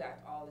do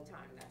that all the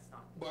time. That's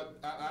not. But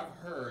I've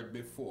heard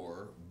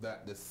before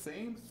that the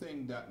same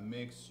thing that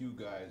makes you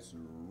guys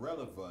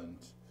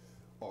relevant,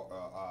 or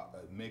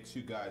makes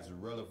you guys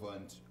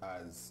relevant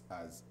as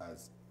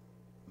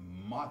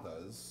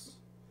mothers,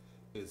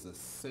 is the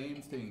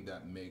same thing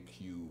that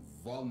make you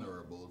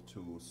vulnerable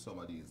to some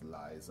of these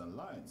lies and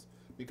lines.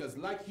 Because,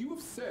 like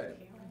you've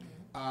said,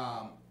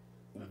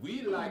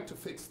 we like to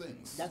fix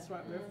things. That's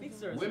right, we're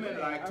fixers. Women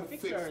like are to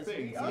fix fixers.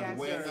 things. We are And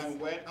fixers.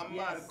 when a man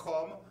Yes.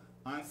 come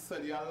and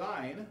sell you a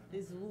line,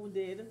 Is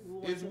wounded. We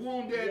want is to-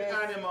 wounded yes.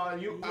 animal,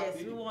 you have Yes,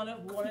 to we want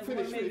to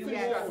finish make him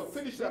that whole. for-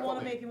 finish We that want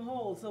for to me. make him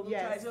whole. So we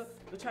Yes.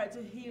 try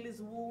to heal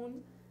his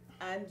wound,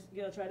 and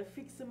try to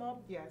fix him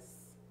up. Yes.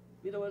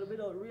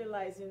 Without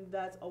realizing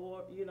that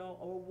our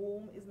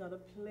womb is not a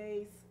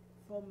place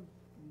for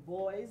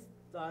boys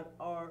that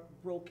are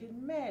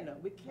broken men.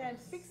 We can't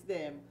fix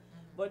them.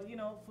 But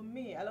for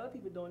me, a lot of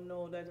people don't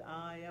know that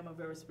I am a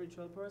very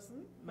spiritual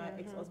person. My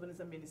ex-husband is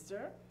a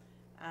minister,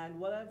 and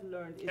what I've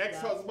learned is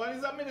Ex-husband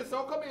is a minister.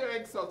 How come you're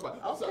ex-husband?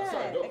 that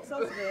Sorry, no.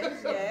 ex-husband,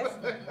 yes,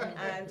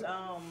 and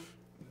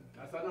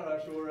That's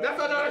another show, right?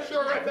 That's another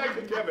show right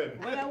there, Kevin.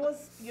 when I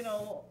was,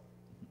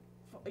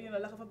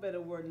 lack of a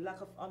better word, lack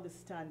of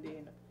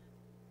understanding,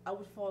 I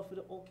would fall for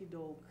the okey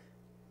doke.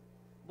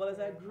 But as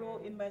I grow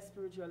in my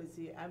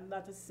spirituality, I'm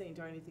not a saint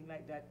or anything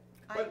like that.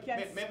 I But can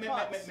may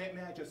spot.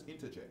 may I just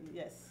interject?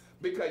 Yes.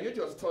 Because you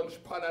just touched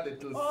upon a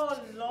little Oh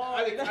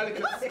Lord.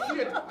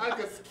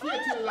 a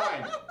skating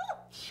line.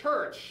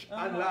 Church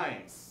and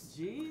lines.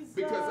 Jesus.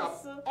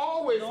 Because I've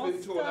always Don't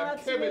been told that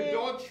start Kevin, it.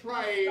 don't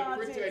try Don't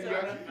pretend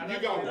start you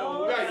it. got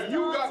Don't that you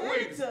got start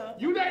wings. it.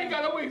 You ain't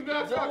got a wings,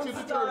 not talk to Don't the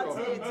turn start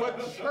on. it.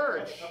 But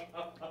church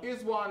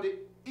is one of the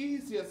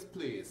easiest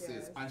places,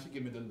 Yes. and she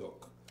give me the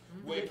look.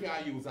 Where you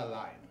can use a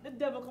line. The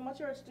devil come to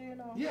church, do you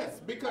know? Yes,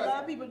 A because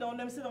lot of people don't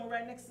them sit down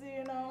right next to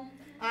you,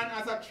 and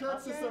as a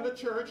church sister in the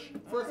church,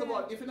 first of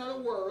all, if in the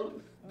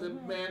world the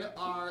men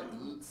are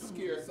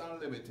scarce and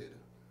limited,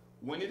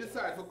 when you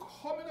decide to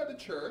come into the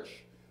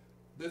church,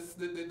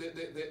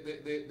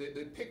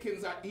 the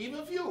pickings are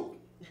even few.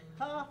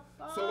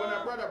 So when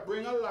a brother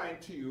bring a line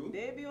to you,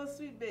 Baby, oh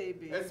sweet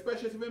baby.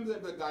 especially if him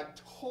say, God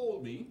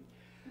told me,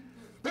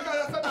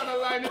 because that's another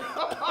line.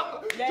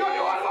 Yes. Johnny,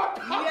 what?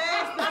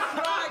 Yes, that's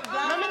right.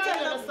 Let me tell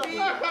you That's something. big.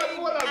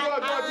 Hold on,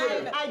 go on.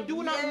 And I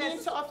do not mean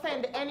Yes. to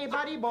offend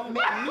anybody, but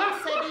make me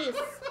say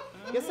this.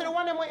 You see the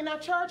one that went in a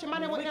church, the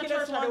man that went in a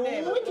church, are the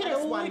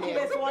wickedest one there.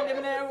 Wickedest one them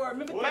in the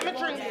world. Let me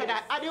drink for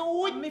that. Are the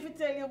Let wicked? me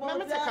tell you about Let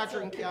me take that. a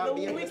drink, y'all.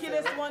 The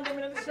wickedest one them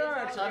in the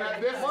church. And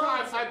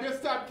at this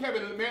time,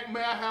 Kevin,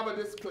 may I have a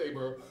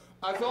disclaimer?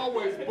 As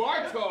always,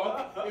 Bar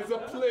Talk is a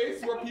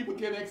place where people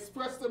can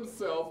express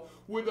themselves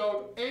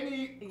without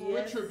any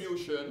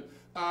retribution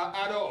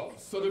at all.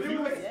 So the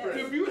views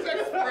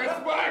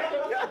expressed by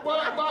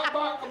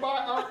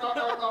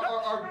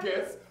our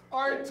guests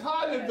are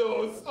entirely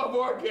those of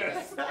our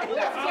guests. But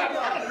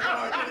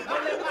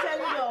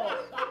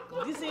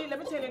let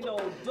me tell you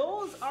though,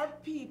 those are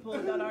people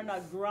that are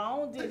not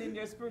grounded in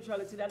their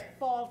spirituality that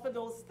fall for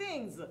those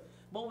things.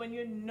 But when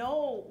you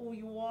know who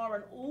you are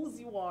and whose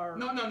you are,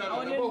 No, when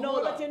but you know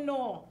hold that on. you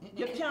know,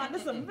 you can't.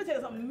 Listen, let me tell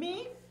you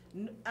something.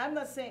 I'm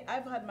not saying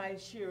I've had my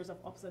shares of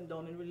ups and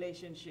downs in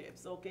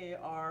relationships, okay,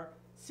 or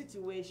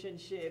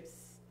situationships,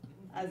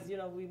 as you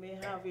know, we may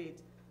have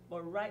it.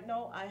 But right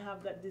now, I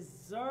have that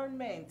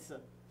discernment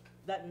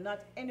that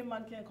not any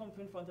man can come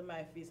in front of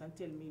my face and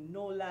tell me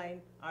no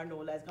line or no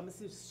lies. Come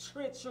see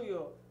straight through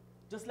you,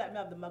 just like me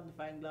have the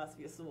magnifying glass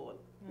for your soul.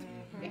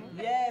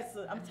 Yes,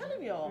 I'm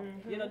telling you.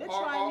 You know, they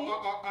try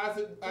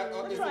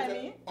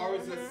me. Or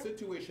is it a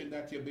situation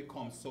that you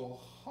become so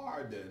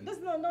hardened? There's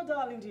no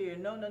darling here.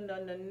 No.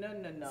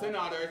 So in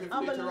other words, if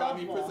I'm a later on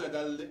he lover. present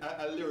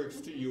a lyrics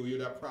to you,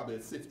 you'd have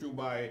probably sift through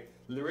by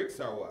lyrics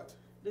or what?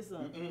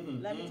 Listen,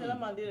 let me tell a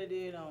man the other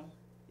day, you know,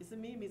 you see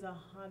me is a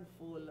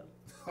handful.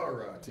 All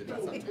right,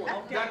 that's a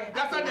Okay.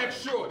 that's the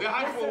next show. The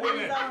handful It's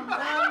women. a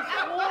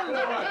handful.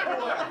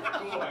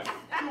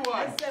 Go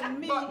on. Listen,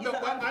 me But, is no, a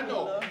but I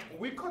know handful.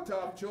 we cut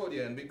off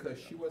Jodian because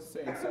she was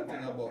saying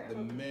something about the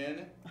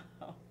men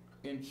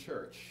in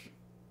church.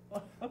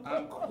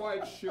 I'm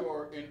quite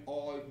sure in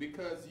all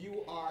because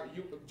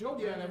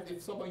Jodian,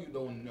 if some of you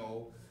don't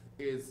know,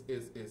 is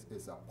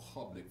a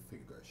public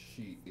figure.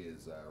 She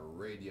is a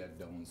radio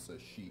announcer.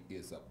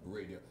 She's a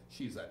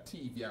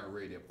TV and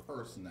radio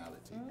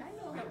personality. I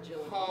know her,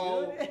 Joe.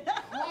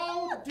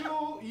 How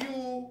do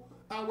you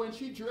when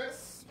she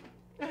dress?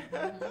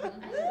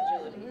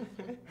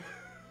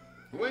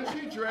 When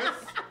she dress,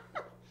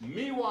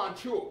 me want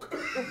choke.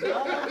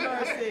 Oh,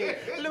 mercy.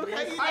 Look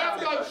at I have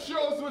done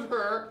shows with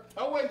her,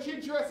 and when she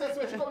dresses,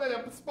 when she comes in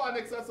and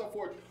spandex and so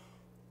forth.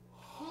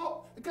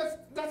 Because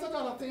that's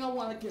another thing I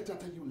want to get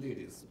at you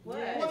ladies.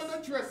 Yes. Why don't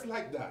you dress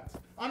like that?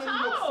 And then you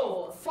How?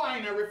 look so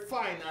fine and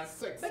refined and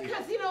sexy.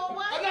 Because you know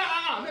what?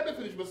 Let me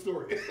finish my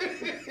story.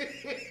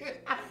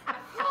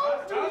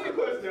 Ask the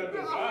question.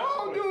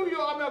 How do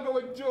you, I'm not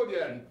going with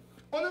Jodian,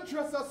 on a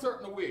dress a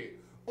certain way,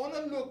 on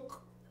a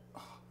look,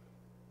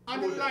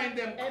 and the line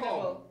them come.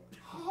 Edible.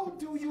 How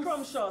do you...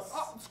 Scrumptious.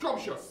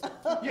 Scrumptious.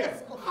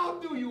 Yes. How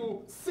do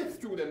you sift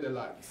through them the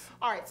lines?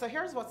 All right, so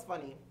here's what's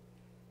funny.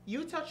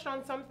 You touched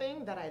on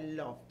something that I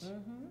loved.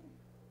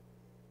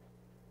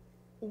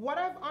 What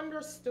I've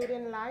understood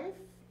in life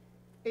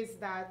is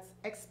that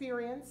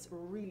experience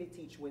really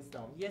teach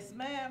wisdom. Yes,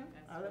 ma'am.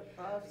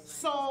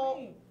 So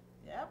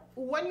Yep.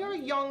 when you're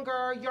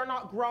younger, you're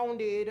not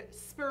grounded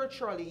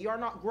spiritually. You're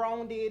not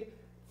grounded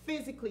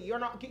physically.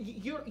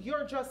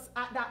 You're just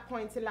at that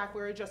point in life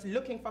where you're just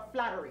looking for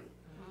flattery.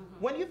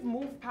 When you've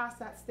moved past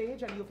that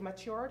stage and you've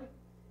matured,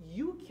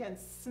 you can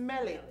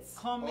smell it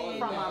Come in.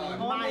 from a God.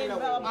 mile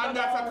away. And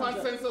that's a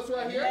consensus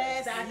right here?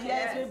 Yes, That- yes.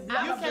 yes. With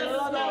black You can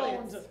blood smell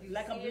around, it.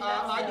 like a I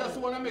black I blood. just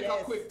want to make a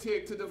Yes. quick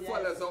take to the Yes.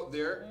 fellas out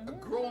there.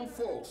 Grown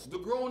folks, the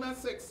grown and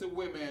sexy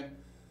women,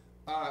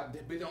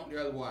 they've been out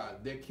there a while.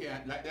 They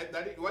can't, like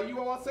that what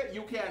you all said,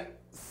 you can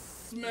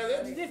smell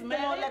it. They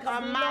smell like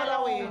A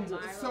mile away.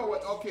 So,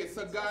 okay,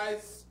 so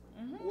guys,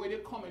 when you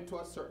come into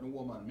a certain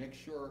woman, make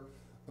sure.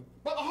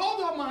 But how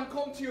do a man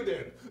come to you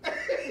then?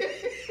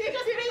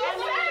 Just be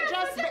Everything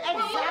exactly.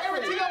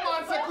 a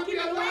man said could be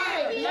a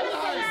lie. Let me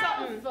tell you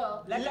something.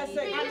 Like I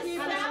said, I'll keep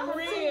continue. it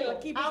real.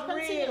 Keep I'll it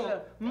continue.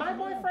 real. My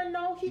boyfriend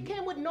now, he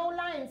came with no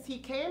lines. He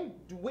came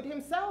with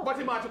himself. But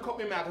he might have cut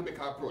me mad to make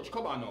an approach.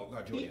 Come on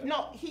now, Julia.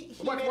 He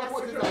What made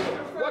was a his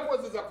approach? What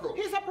was his approach?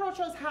 His approach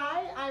was,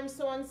 hi, I'm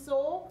so and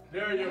so.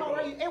 There you How go.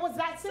 are you? It was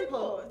that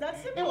simple. Simple.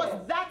 That's simple. It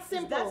was that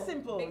simple. It's that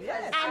simple. Because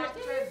Yes.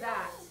 after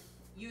that,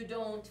 you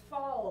don't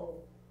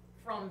fall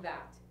from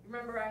that.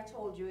 Remember I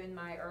told you in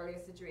my earlier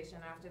situation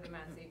after the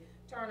man said,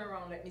 turn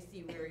around, let me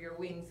see where your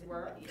wings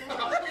were. The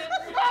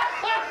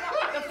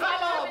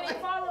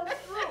follow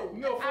through.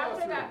 No follow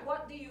After through. that,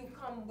 what do you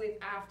come with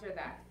after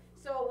that?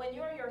 So when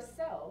you're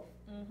yourself,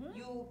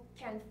 you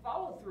can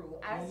follow through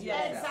as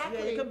Yes. yourself. Exactly.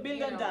 Yeah, you can build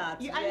You on know.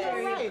 that. Yeah, I Yes.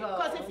 know, right? go.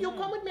 Because if you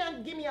come with me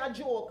and give me a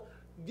joke,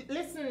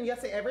 listen, you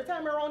say every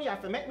time around you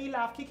have to make me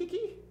laugh,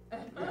 kiki.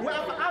 We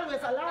have to always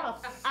a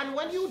laugh. And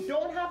when you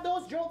don't have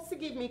those jokes to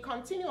give me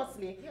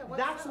continuously, Yeah,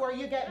 what's that's up? where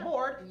you get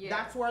bored. Yes.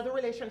 That's where the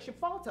relationship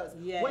falters.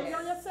 Yes. When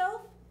you're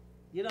yourself,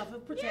 You don't have to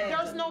pretend.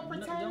 there's no Don't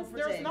pretense,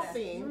 pretend. there's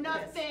nothing.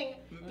 Nothing.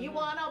 You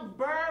wanna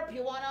burp,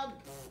 you wanna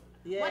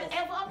Yes.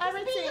 whatever. Just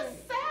Everything. be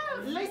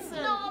yourself. Listen.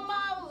 It's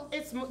normal.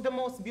 It's the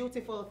most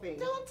beautiful thing.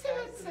 Don't tell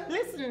it so.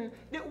 Listen,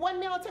 when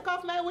me I take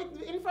off my wig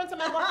in front of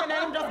my boyfriend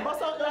and him just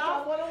bust out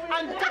laugh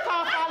and take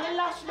off all the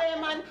lash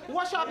them and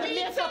wash up the Me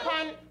makeup too.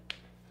 and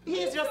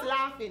he's just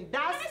laughing.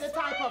 That's the That's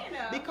type of,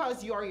 fine.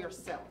 because you're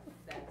yourself.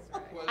 That's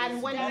Well,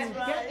 And when That's you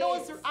right. get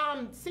those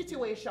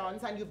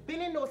situations, and you've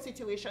been in those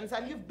situations,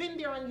 and you've been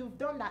there and you've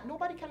done that,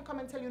 nobody can come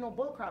and tell you no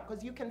bullcrap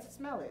because you can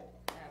smell it.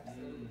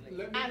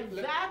 Absolutely. And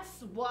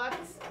that's what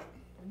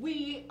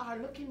we are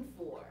looking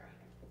for.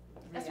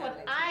 That's what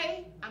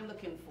Reality. I am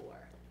looking for.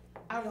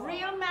 A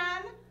real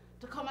man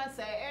to come and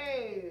say,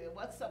 hey,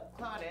 what's up,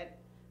 Claudette?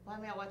 Why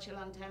me I watch you a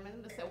long time?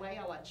 And they say, why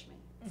you watch me?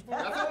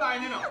 That's a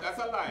line, you know. That's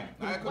a line.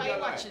 I could Why be a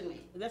you line. watching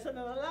me? That's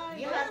another line.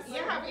 You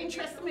have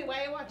interest in me,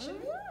 why you watching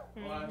me?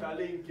 Want a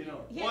link, you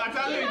know. Yeah. Want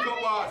a link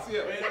up, boss?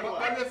 Yeah. Wait,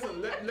 But listen,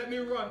 let me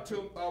run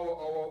to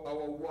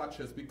our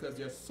watchers because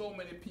there's so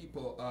many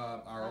people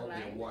are out there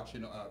Online?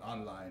 watching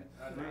online.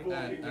 And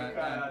revoking the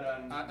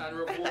card And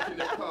revoking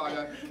the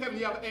card. Kevin,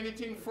 you have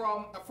anything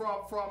from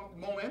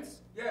Moments?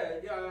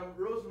 Yeah,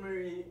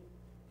 Rosemary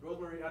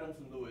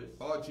Adamson Lewis.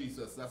 Oh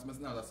Jesus, that's my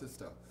another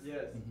sister.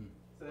 Yes.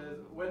 Says,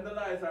 when the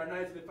lies are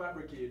nicely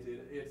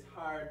fabricated, it's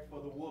hard for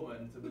the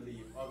woman to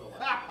believe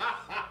otherwise.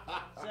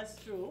 That's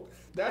true.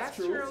 That's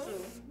true. true.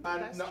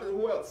 And That's now, true.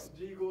 who else?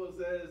 Jigo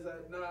says,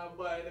 nah,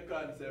 buy the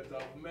concept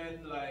of men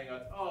lying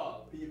at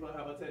all. People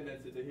have a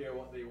tendency to hear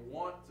what they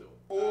want to.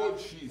 Oh,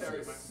 Terry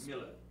Jesus.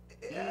 McMillan.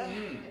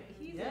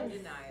 He's Yes. in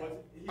denial.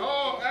 But he,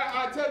 Oh,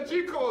 I tell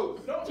G Cole.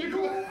 no, G you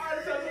Cole.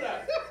 answer to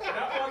that.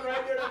 That one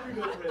right there that you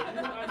just read.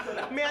 You answer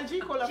that. Me and G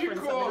Cole are G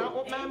friends, so me don't Cole.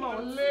 open my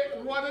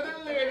mouth. One of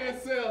the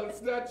ladies says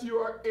that you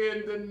are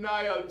in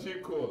denial, G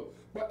Cole.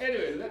 But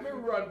anyway, let me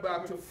run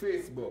back to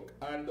Facebook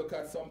and look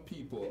at some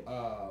people.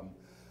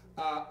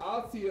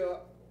 Althea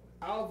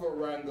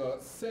Alvarenga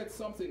said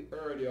something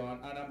early on,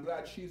 and I'm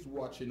glad she's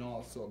watching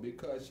also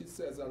because she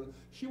says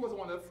she was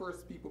one of the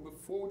first people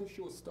before the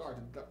show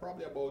started,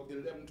 probably about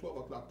 11, 12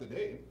 o'clock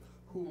today,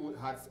 who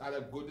had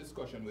a good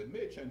discussion with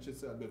Mitch, and she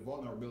said the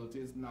vulnerability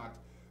is not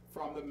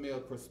from the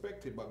male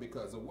perspective, but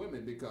because of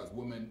women, because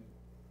women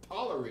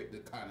tolerate the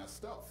kind of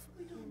stuff.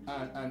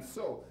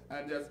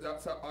 And there's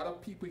other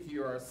people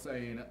here are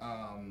saying,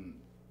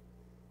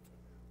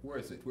 where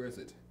is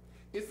it?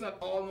 It's not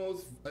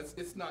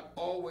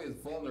always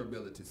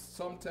vulnerability.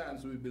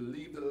 Sometimes we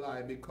believe the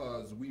lie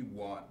because we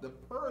want the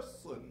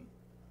person.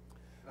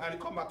 And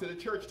come back to the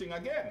church thing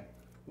again.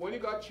 When you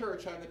got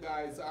church and the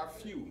guys are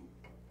few,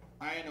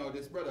 I know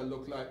this brother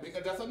look like,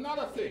 because that's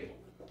another thing.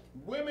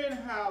 Women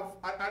have,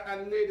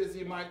 and ladies,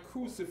 you might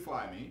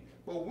crucify me,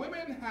 but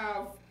women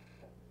have,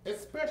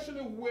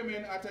 especially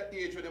women at an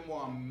age where they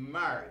want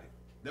married.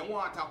 They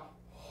want a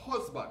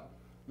husband.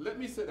 Let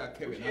me say that,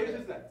 Kevin. Which age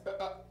is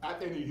that?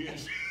 At any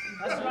age.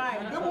 That's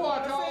right. They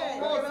want a That's it,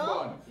 you know?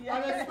 husband.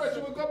 Yes. And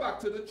especially we go back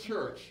to the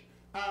church.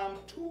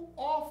 Too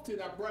often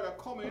a brother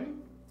come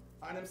in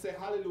and him say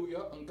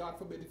hallelujah, and God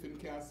forbid if him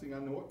can't sing a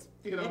note.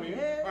 You know what I mean?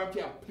 Or him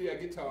can't play a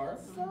guitar.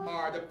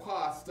 Or the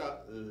pastor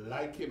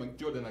like him, and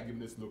Jordan I give him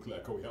this look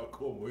like how we have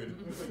come with.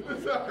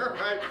 It's all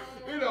right.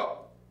 You know,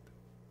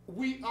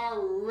 we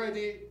are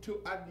ready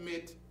to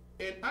admit,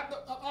 and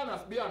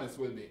be honest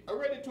with me, I'm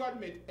ready to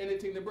admit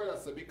anything the brother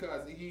said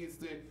because he's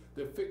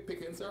the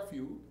pickings are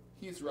few,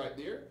 he's right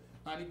there,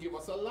 and he give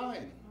us a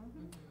line.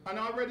 And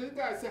already the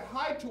guys say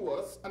hi to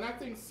us, and I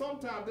think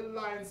sometimes the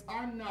lines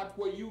are not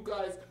what you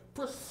guys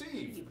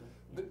perceive.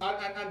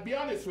 And be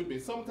honest with me,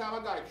 sometimes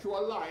a guy throw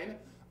a line,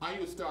 and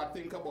you start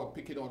thinking about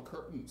picking out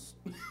curtains.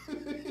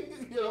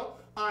 You know?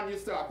 And you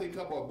start thinking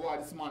about, boy,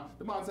 this man,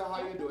 the man say,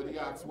 how you doing? He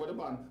asks, what the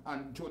man,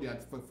 and Jody,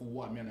 for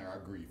one, man, I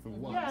agree, for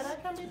once. Yeah,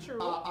 that can be true.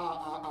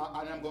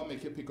 And I'm going to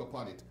make you pick up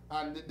on it.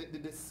 And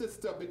the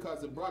sister,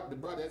 because the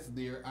brother's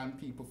there, and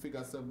people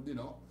figure some, you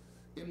know,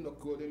 him look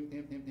good,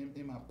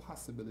 him have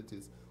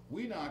possibilities.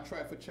 We now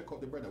try to check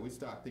out the brother, we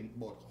start thinking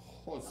about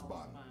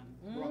husband.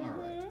 Wrong, all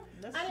right.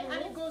 That's And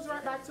true. it goes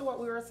right back to what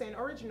we were saying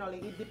originally.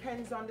 It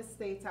depends on the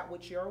state at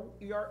which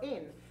you're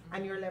in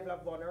and your level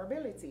of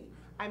vulnerability.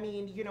 I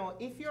mean, you know,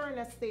 if you're in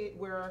a state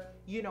where,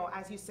 you know,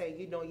 as you say,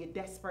 you know, you're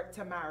desperate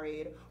to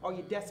marry, or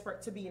you're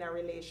desperate to be in a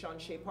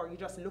relationship, or you're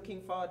just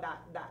looking for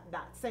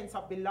that sense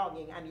of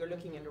belonging and you're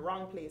looking in the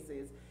wrong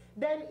places,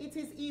 then it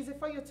is easy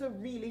for you to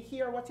really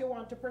hear what you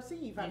want to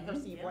perceive and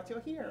perceive what you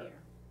hear.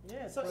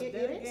 Yeah, So but it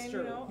then is again, true.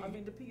 you know, I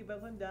mean, the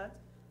piggyback on that,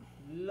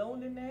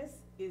 loneliness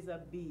is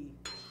a B.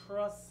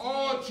 Trust me.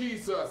 Oh,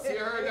 Jesus. You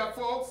heard that,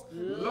 folks?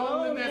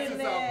 Loneliness is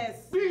a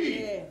B.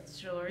 Yeah.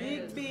 Sure Big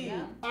is. B.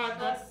 Yeah.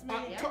 Trust me.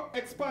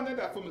 Expand on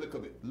that for me a little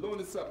bit.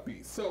 Loneliness is a B.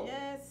 So,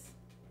 Yes.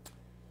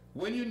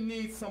 when you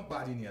need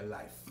somebody in your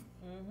life,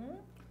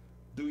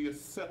 do you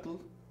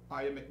settle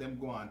or you make them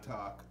go and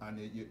talk? And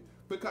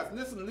because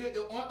listen,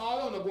 all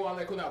on the go on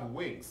like couldn't have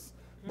wings.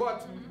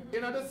 But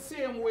in the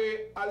same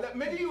way, let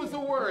me use the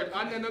word,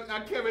 and then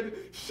Kevin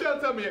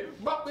shelter me.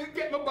 But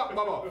get me back,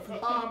 Baba.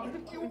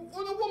 The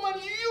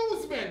woman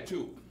use men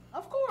too.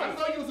 Of course. I'm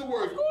not use the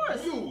word. Of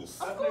course. Use.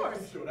 Of course.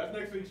 That's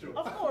next week's show.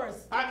 Of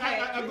course.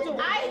 I go-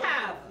 I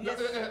have. Yes,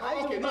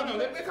 okay, do. no,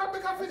 let me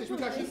finish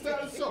because she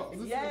started so.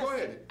 Yes. Go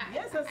ahead.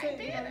 Yes, I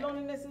say you know,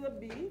 loneliness is a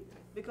B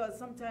because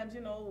sometimes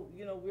you know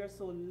we're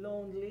so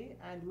lonely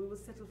and we will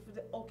settle for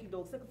the okie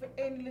doke, settle for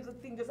any little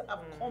thing, just have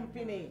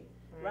company,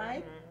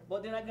 right?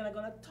 But then I'm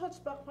gonna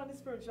touch back on the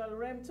spiritual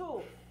realm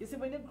too. You see,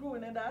 when you're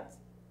growing in that,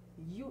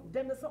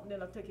 them is something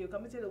they'll take you.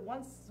 Come and tell you,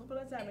 once upon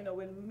a time, you know,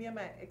 when me and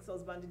my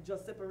ex-husband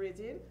just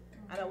separated,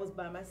 and I was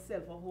by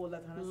myself a whole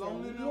lot, and I said,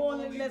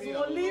 loneliness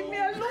won't leave me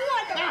alone.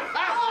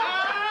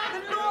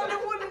 The lonely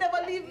would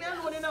never leave me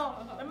alone, you know.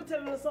 Let me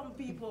tell you, some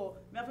people,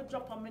 me have to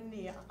drop on my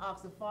knee and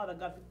ask the Father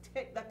God to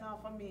take that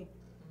off of me.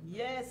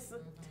 Yes,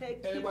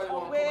 take Anybody it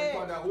want to away. comment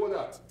on that? Hold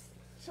that.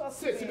 Trust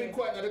Sis, you've me. been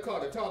quiet in the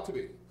corner. Talk to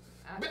me.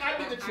 I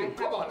did the truth.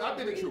 Come on, I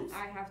did the truth.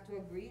 I have to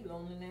agree.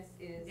 Loneliness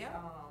is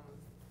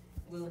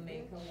will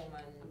make a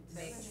woman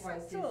make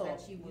choices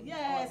that she would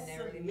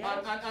ordinarily make.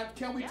 And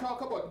can we talk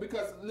about,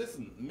 because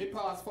listen, me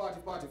passed 40,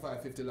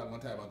 45, 50 long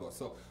time ago,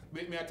 so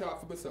me I talk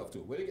for myself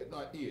too. When you get to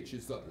that age,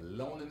 is that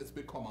loneliness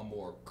become a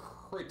more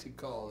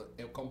critical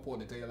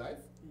component of your life?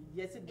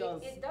 Yes, it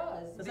does. It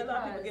does. Because a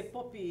lot of people get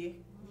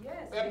puppy.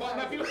 Yes. But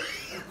not people.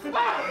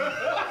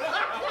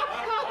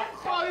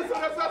 Oh, this is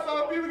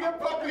some people get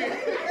puppy.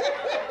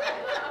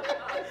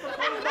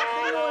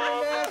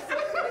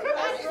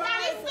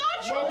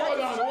 Hold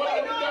on,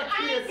 in that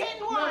case,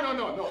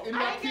 no. In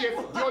that case,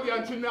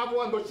 Jodian shouldn't have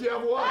one, but she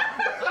have one. I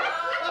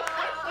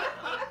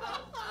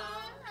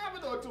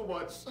haven't done too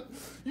much.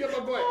 Yeah,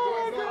 but go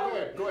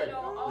ahead. You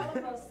know, all of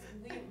us,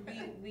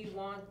 we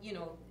want, you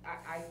know,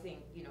 I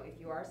think, you know, if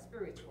you are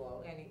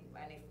spiritual, and if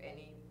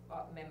any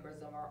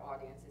members of our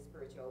audience is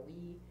spiritual,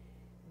 we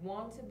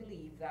want to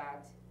believe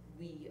that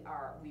we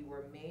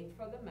were made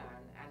for the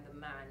man, and the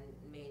man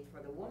made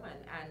for the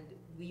woman, and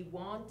we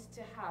want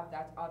to have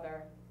that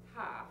other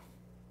half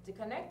to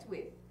connect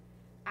with.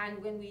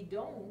 And when we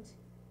don't,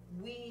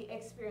 we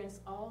experience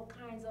all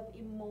kinds of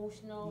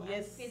emotional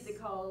and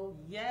physical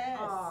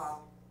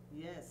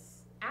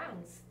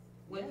angst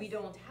when we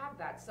don't have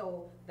that.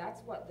 So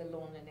that's what the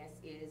loneliness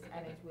is,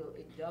 and it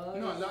does.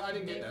 No, I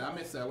didn't get that. I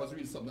missed that. I was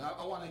reading something.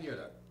 I want to hear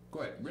that. Go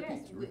ahead,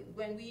 repeat. Yes,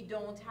 when we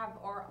don't have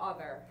our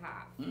other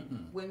half,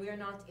 when we're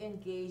not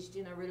engaged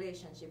in a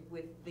relationship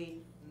with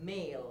the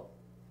male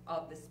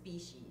of the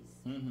species,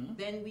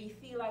 then we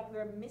feel like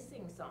we're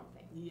missing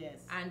something.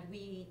 Yes. And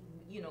we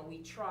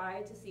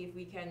try to see if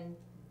we can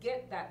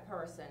get that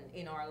person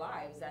in our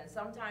lives, and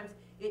sometimes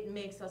it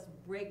makes us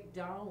break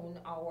down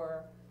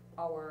our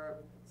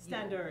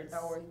standards.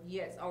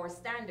 Our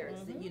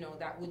standards. You know,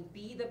 that would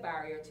be the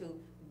barrier to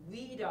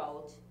weed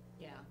out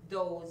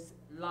those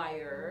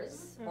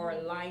liars or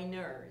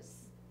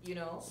liners, you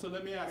know. So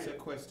let me ask you a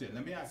question.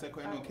 I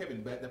know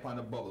Kevin bet upon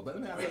the bubble, but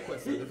let me ask you a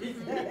question.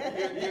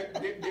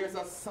 There's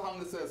a song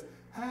that says,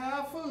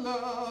 half a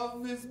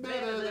love is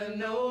better than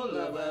no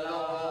love at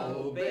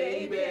all,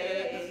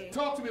 baby.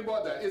 Talk to me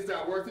about that. Is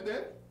that worth it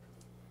then?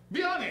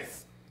 Be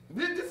honest.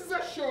 This is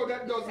a show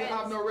that doesn't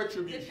have no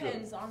retribution.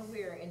 Depends on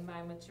where in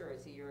my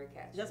maturity you're a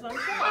catch. That's what I'm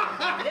saying.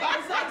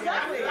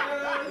 Exactly.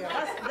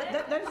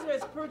 That is where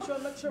spiritual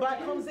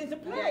maturity comes into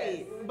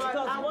play.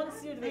 Because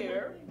once you're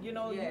there, you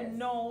know, you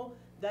know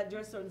that there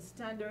are certain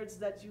standards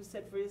that you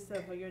set for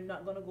yourself, and you're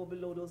not going to go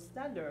below those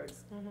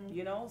standards.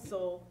 You know,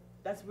 so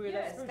that's where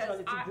that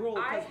spirituality grows.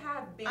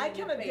 I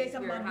cannot date a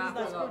man who's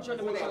not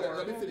spiritually mature.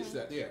 Let me finish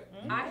that.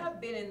 I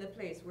have been in the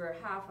place where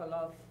half a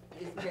love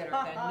is better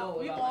than no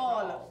we love all.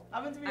 at all.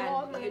 Haven't we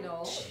all?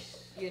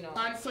 You know.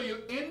 And so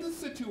you're in the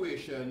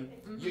situation,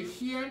 you're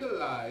hearing the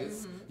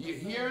lies, you're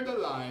hearing the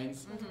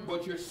lines,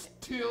 but you're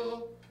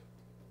still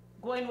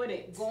going with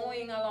it.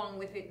 Going along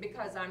with it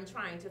because I'm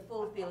trying to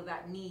fulfill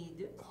that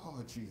need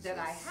that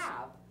I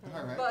have.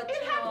 All right. But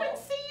it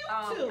happens to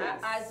you too.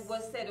 As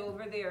was said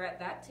over there at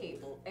that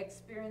table,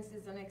 experience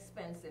is an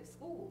expensive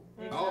school.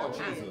 Oh,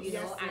 Jesus. And, you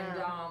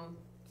know,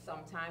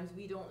 sometimes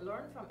we don't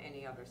learn from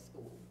any other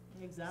school.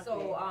 Exactly.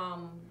 So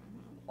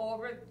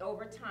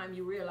over time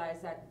you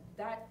realize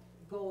that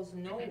goes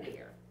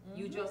nowhere.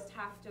 You just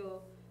have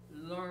to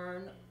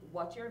learn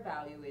what your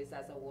value is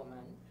as a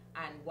woman,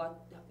 and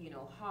what, you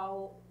know,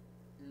 how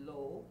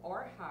low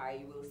or high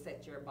you will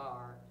set your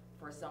bar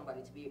for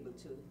somebody to be able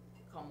to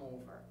come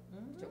over,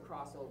 to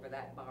cross over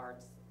that bar,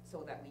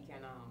 so that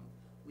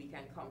we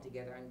can come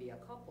together and be a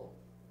couple,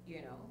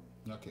 you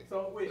know. Okay.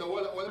 So wait.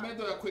 Well, let me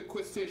do a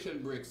quick station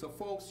break. So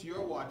folks,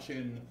 you're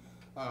watching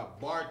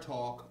Bar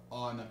Talk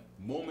on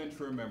Moment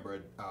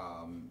Remembered,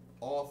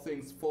 all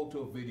things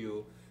photo,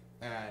 video,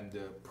 and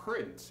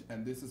print,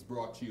 and this is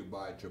brought to you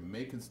by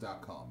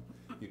Jamaicans.com.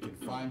 You can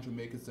find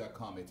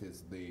Jamaicans.com. It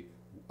is the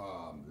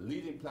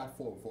leading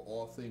platform for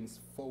all things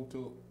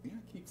photo.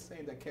 You keep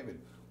saying that, Kevin.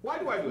 Why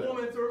do I do that?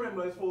 Moment to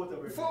remember is photo.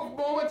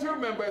 Moment to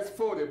remember is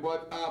photo,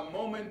 but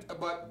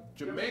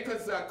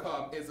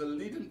Jamaicans.com is a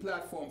leading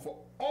platform for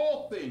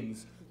all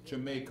things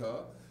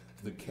Jamaica,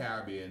 the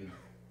Caribbean.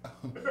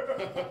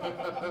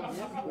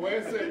 Where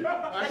is it?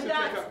 I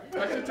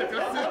should take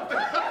a sip.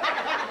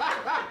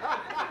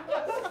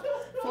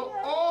 For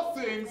all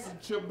things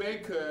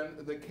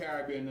Jamaican, the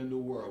Caribbean, and the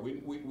world.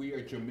 We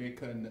are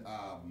Jamaican,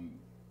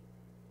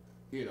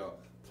 you know,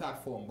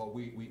 platform, but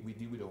we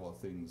deal with all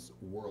things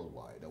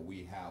worldwide.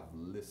 We have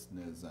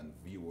listeners and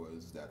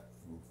viewers that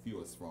view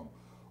us from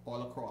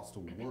all across the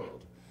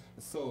world.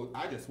 So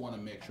I just want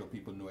to make sure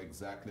people know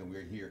exactly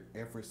we're here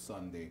every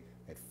Sunday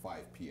at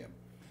 5 p.m.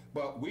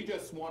 But we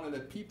just want to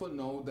let people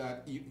know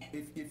that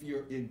if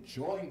you're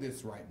enjoying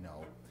this right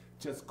now,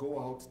 just go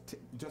out,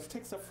 just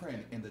text a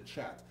friend in the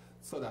chat.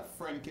 So that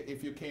friend,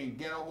 if you can't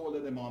get a hold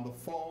of them on the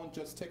phone,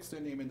 just text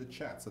their name in the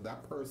chat so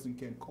that person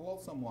can call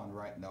someone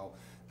right now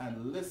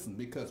and listen,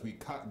 because we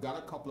got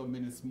a couple of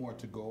minutes more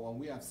to go and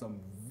we have some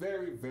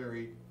very,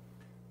 very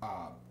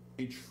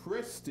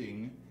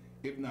interesting,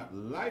 if not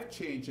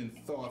life-changing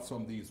thoughts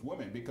from these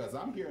women, because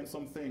I'm hearing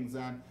some things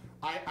and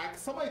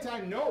some of it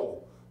I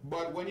know,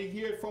 but when you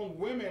hear it from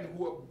women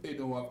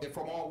who are,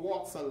 from all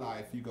walks of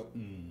life, you go,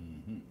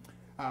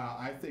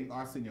 I think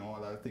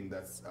Arsenio, I think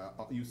that's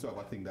you sort of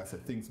I think that's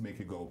things make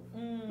you go.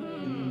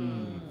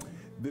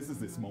 This is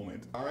this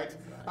moment. All right,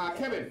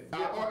 Kevin.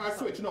 Or I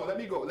switch. No, let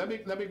me go. Let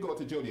me go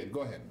to Jodian.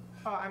 Go ahead.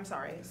 Oh, I'm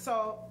sorry.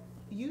 So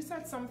you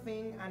said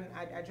something, and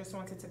I just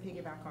wanted to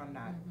piggyback on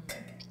that.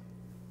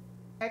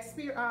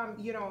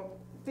 You know,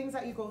 things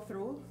that you go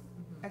through,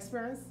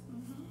 experience.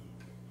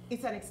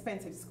 It's an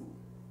expensive school,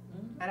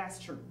 and that's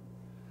true.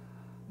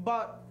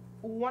 But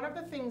one of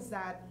the things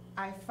that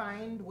I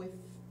find with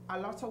a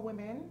lot of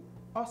women,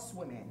 us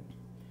women,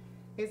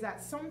 is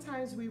that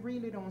sometimes we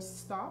really don't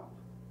stop.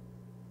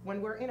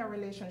 When we're in a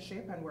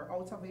relationship and we're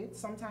out of it,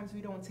 sometimes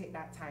we don't take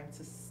that time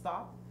to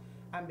stop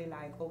and be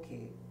like,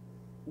 okay,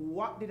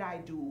 what did I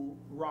do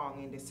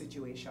wrong in this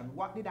situation?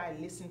 What did I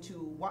listen to?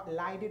 What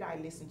lie did I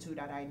listen to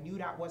that I knew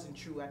that wasn't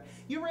true? And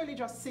you really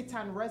just sit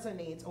and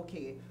resonate,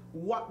 okay,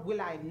 what will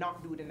I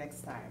not do the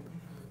next time?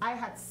 I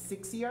had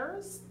 6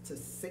 years to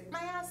sit my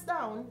ass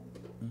down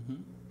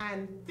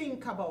and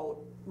think about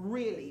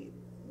really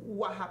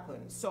what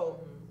happened. So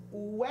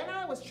when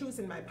I was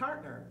choosing my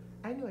partner,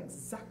 I knew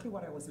exactly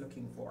what I was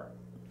looking for.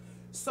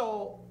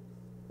 So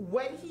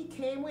when he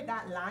came with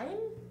that line,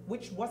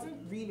 which wasn't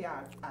really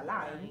a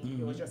line,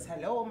 it was just,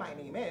 hello, my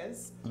name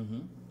is,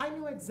 I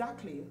knew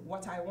exactly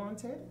what I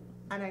wanted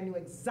and I knew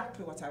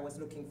exactly what I was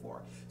looking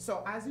for.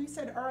 So as we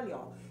said earlier,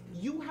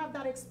 you have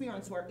that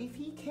experience where if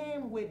he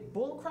came with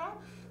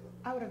bullcrap,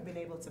 I would have been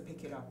able to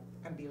pick it up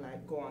and be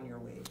like, go on your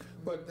way.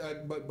 But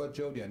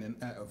Jodian,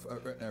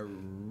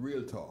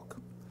 real talk.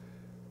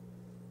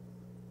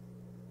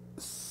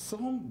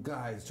 Some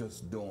guys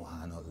just don't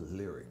handle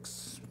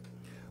lyrics.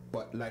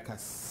 But like I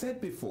said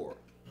before,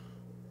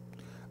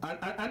 and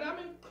I'm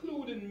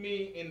including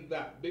me in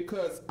that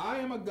because I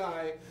am a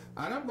guy,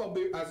 and I'm gonna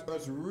be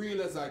as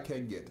real as I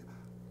can get.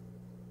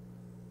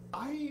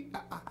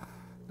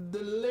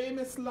 The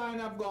lamest line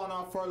I've gone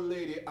on for a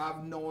lady,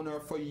 I've known her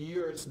for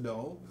years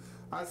now.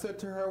 I said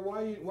to her, what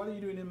are you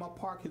doing in my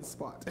parking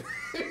spot?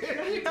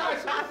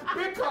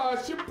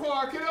 because she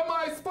parking in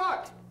my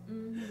spot.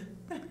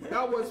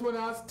 That was when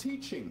I was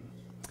teaching.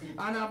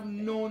 And I've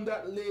known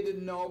that lady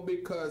now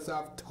because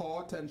I've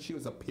taught, and she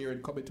was a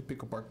parent coming to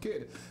pick up her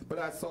kid. But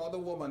I saw the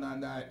woman,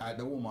 and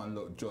the woman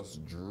looked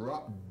just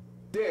drop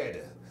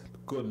dead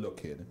good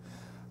looking.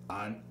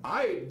 And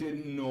I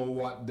didn't know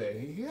what the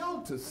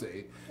hell to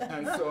say.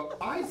 And so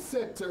I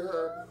said to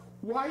her,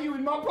 why are you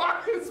in my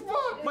parking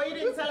spot? But you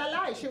didn't tell a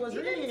lie. She was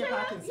really in your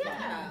parking spot.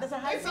 Yeah.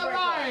 It's a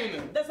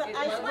line. That's an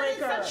icebreaker.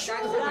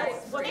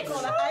 That's What you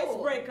call an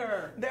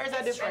icebreaker. There's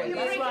a difference.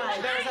 That's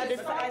right. There's a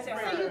difference.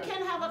 So you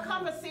can have a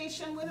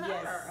conversation with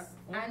her.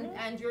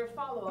 And your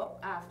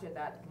follow-up after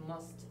that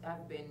must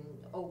have been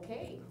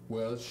okay.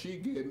 Well, she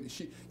gave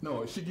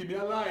me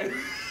a line.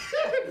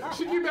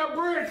 She gave me a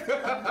break.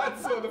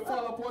 So the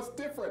follow-up was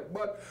different.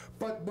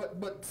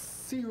 But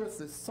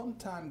seriously,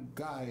 sometimes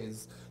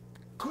guys,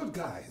 good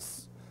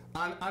guys,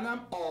 and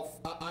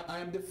I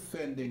am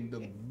defending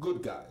the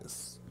good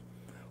guys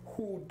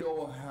who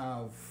don't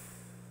have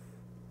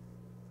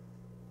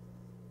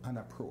an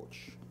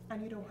approach.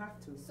 And you don't have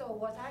to. So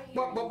what I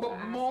hear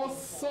But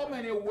so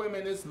many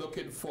women is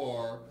looking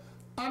for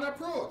an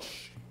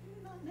approach.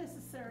 Not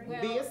necessary.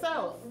 Well, Be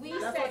yourself. We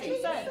That's said what she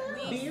it. said.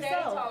 We Be said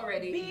yourself. it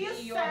already. Be yourself.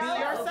 Be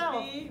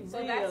yourself.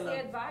 So that's the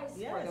advice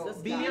Yes, for those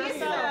just be guys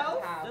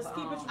yourself. that have, Just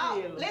keep it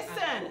Oh, real.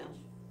 listen,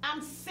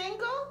 I'm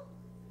single,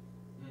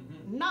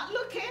 not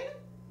looking,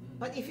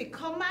 but if it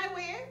come my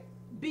way,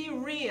 be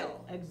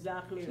real,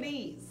 Exactly.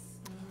 please.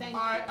 Thank you.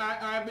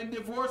 I've been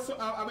divorced.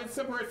 I've been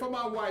separated from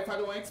my wife. I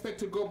don't expect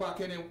to go back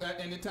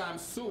anytime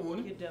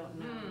soon. You don't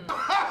know.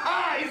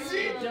 You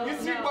see,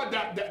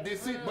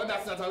 know. but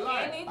that's not a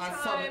lie.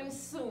 anytime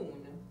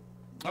soon.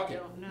 Okay.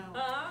 Don't know.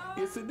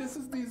 You see,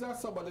 these are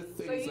some of the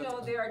things. So you that, know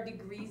there are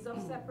degrees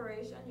of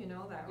separation. You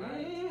know that,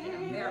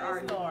 right? There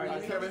are Lord.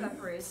 degrees of Kevin,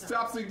 separation.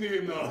 stop singing to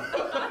him now.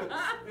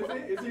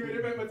 Is he really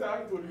remember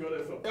talking to you on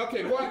this?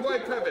 Okay, go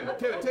ahead, Kevin.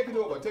 Kevin, take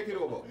it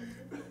over. All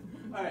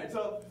right,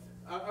 so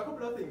a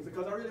couple of things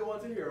because I really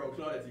want to hear how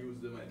Claudette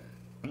used the mic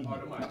or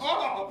the mic.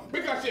 Oh,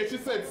 because she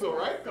said so,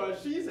 right?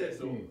 Because she said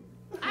so.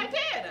 I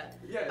did.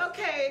 Yes.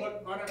 Okay.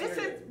 But on This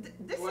area,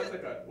 is one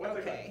second.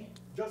 okay.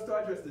 Just to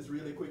address this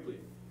really quickly,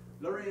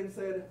 Lorraine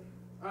said,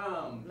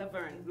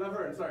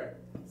 Laverne, sorry,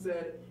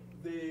 said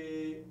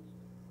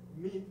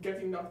me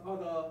getting that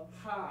other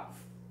half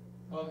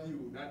of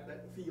you,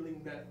 that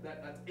feeling,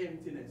 that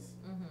emptiness.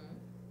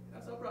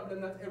 That's a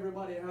problem that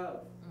everybody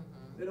have.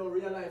 They don't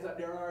realize that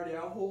they're already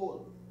a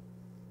whole.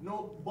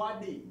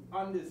 nobody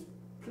on this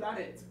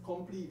planet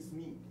completes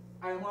me.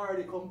 I am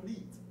already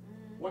complete.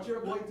 What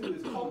you're going to do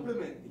is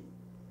compliment me.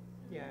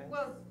 Yeah.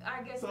 Well,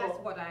 I guess So- that's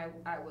what I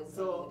was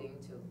alluding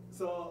to.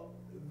 So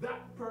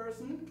that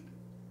person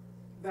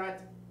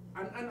that,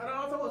 and a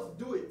lot of us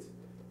do it,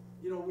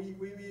 you know, we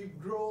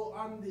grow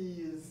on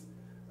these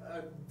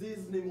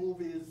Disney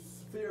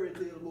movies, fairy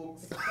tale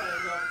books,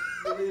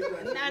 kind of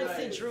relationship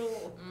Nancy life, Drew.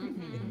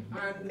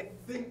 and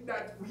think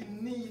that we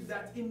need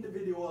that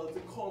individual to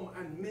come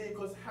and make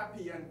us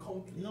happy and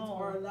complete No.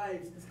 our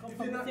lives. It's come If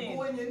from you're not within.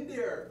 going in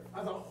there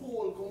as a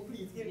whole,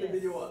 complete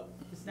individual,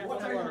 It's not what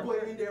gonna are you work.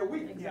 going in there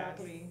with?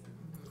 Exactly.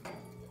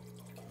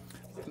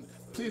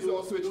 Please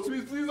don't switch.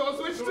 Please don't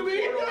switch to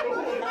me.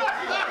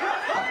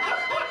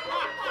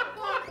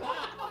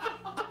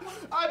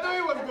 I know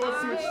you was going to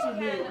switch to I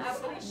me. can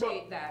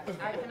appreciate that.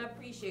 I can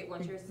appreciate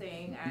what you're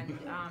saying, and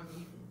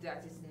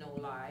that is no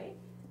lie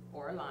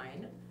or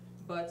line.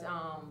 But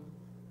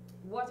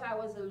what I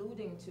was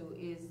alluding to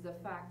is the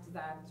fact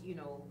that, you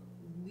know,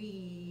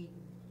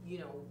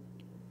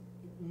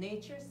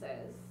 nature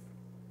says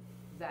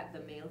that the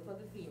male for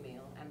the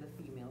female and the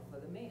female for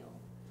the male.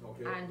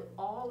 Okay. And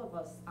all of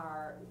us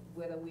are,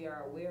 whether we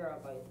are aware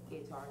of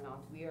it or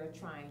not, we are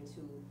trying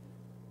to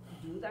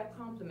do that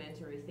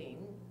complementary thing,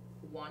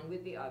 one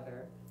with the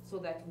other, so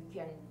that we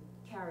can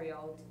carry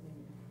out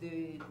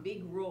the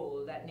big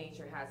role that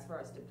nature has for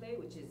us to play,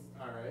 which is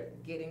All right.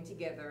 getting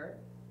together,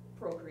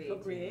 procreating.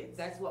 Procreate.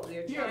 That's what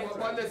we're Yeah, trying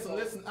but to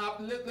listen.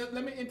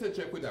 Let me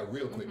interject with that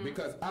real quick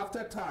because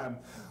after time,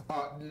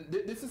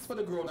 this is for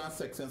the grown-up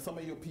sex, and some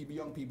of you people,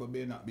 young people,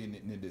 may not be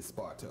in this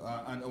part,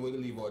 and we'll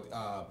leave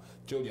out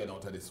Jodian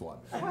out of this one.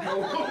 but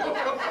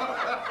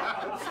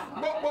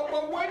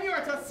when you're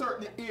at a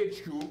certain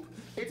age group,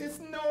 it is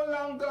no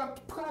longer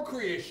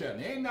procreation.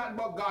 It ain't not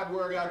but God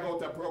where I go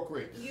to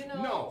procreate. You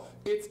know- No,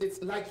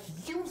 it's like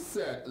you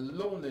said,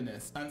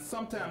 loneliness, and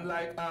sometimes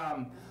like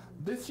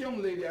this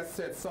young lady has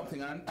said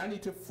something, and I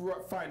need to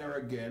find her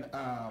again.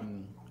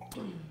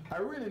 I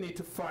really need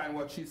to find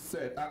what she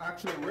said.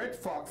 Actually, Red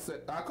Fox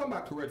said, I'll come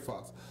back to Red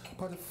Fox.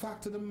 But the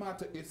fact of the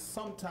matter is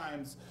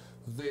sometimes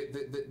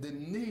the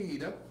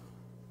need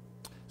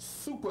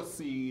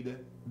supersede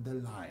the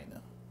line.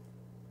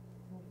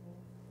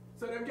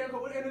 So them can't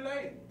come with any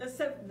line.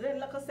 The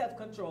lack of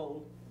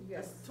self-control.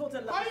 Yes. That's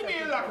total lack How of you mean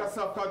self-control. lack of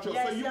self-control?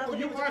 Yes, So you have to be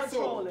you able to are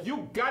control so, it.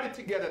 you got it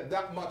together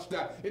that much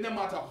that it no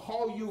matter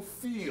how you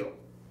feel,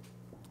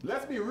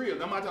 let's be real,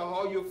 no matter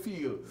how you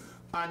feel,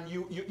 and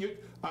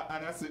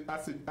and I say,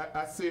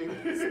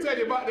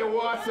 steady back the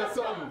wall, say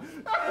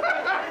something.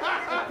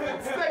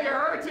 Steady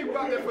hurting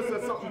back there for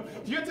say something.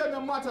 You tell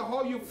no matter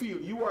how you feel,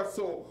 you are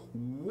so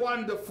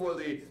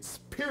wonderfully,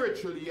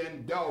 spiritually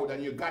endowed,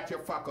 and you got your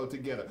faculty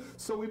together.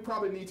 So we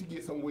probably need to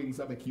get some wings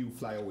that make you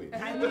fly away.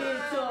 I need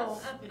to.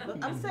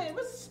 I'm saying,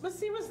 but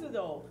seriously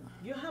though,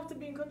 you have to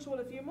be in control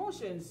of your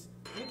emotions.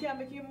 You can't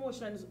make your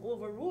emotions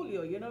overrule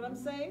you. You know what I'm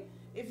saying?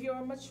 If you're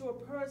a mature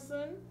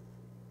person,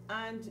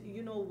 and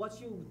you know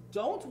what you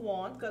don't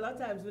want, because a lot of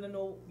times we don't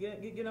know. We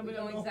don't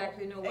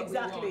exactly know what we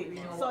exactly. want. We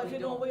know So what if we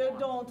you know don't what you want.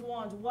 don't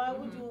want, why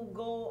would you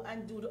go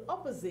and do the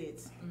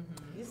opposite?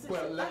 You see,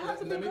 Well, I have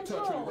to be let in me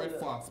touch control. on Red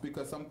Fox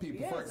because some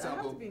people, for Yes, I have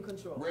example, to be in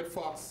control. Red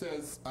Fox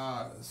says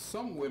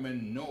some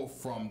women know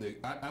from the,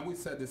 and we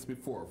said this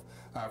before,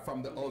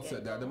 from the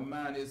outset that the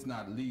man is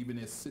not leaving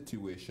his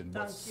situation,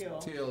 but Thank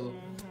you. still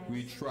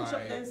we try Push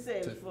up to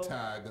themselves.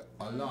 tag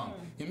along.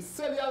 Him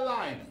sell you a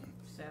line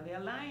Sell your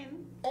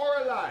line. or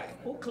a line,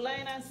 Hook,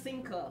 line, and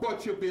sinker.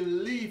 but you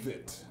believe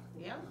it.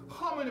 Yeah.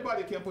 How many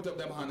body can put up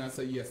them hand and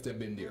say yes, they've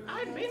been there?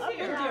 I've been I've been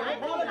there. there. I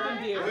ain't All gonna of them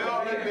lie. there. We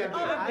all been there.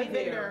 I've been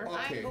there.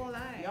 I Okay. ain't gonna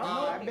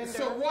lie. I've been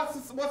So there. what's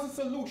the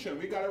solution?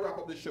 We gotta wrap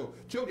up the show.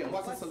 Jodian,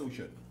 what's the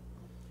solution?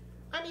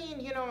 I mean,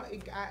 you know,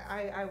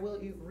 I will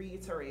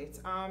reiterate.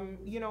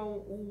 You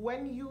know,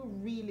 when you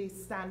really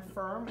stand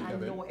firm and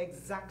babe. know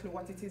exactly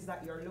what it is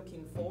that you're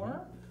looking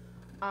for,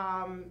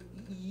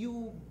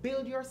 you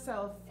build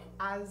yourself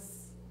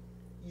as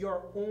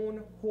your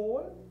own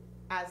whole,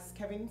 as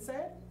Kevin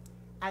said,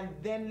 and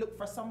then look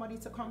for somebody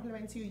to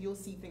complement you. You'll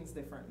see things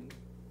differently.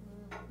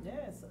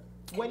 Yes.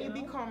 When you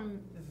become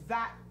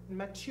that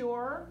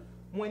mature,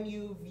 when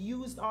you've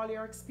used all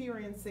your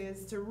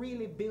experiences to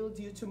really build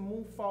you to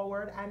move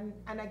forward, and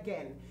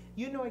again,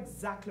 you know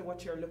exactly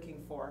what you're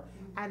looking for.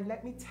 And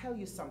let me tell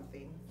you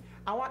something.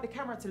 I want the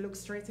camera to look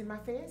straight in my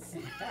face.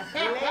 Ladies,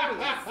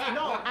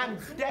 no, I'm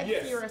dead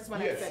Yes, serious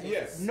when I yes, said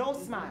yes. it. No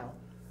smile.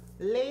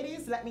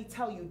 Ladies, let me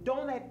tell you,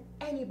 don't let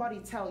anybody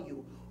tell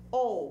you,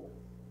 oh,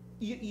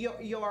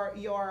 your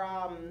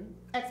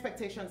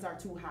expectations are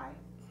too high.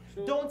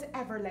 True. Don't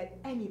ever let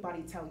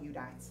anybody tell you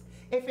that.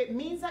 If it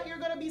means that you're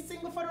gonna be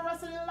single for the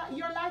rest of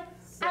your life,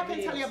 I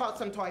can tell you about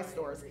some toy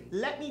stores.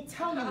 Let me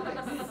tell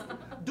you this.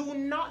 Do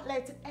not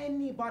let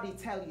anybody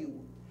tell you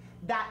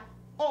that,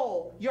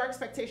 oh, your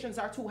expectations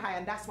are too high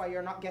and that's why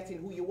you're not getting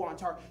who you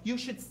want, or you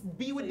should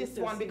be with Stay this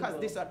still one because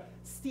single. this one.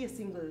 Stay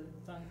single.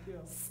 Thank you.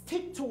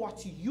 Stick to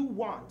what you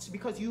want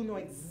because you know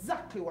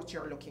exactly what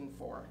you're looking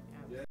for.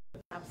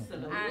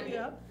 Absolutely. And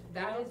Yeah.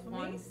 that Yeah, is for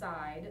one me.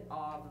 side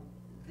of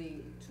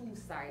the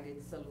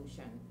two-sided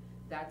solution.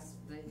 That's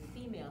the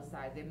female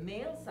side. The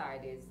male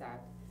side is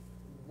that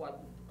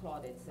what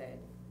Claudette said.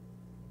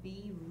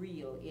 Be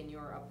real in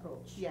your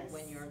approach Yes.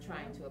 when you're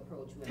trying to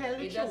approach women. Tell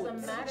the It doesn't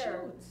truth. matter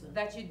Truth.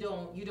 that you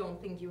don't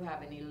think you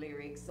have any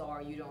lyrics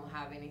or you don't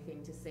have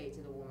anything to say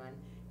to the woman.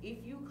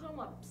 If you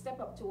step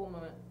up to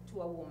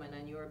a woman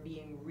and you're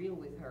being real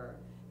with her,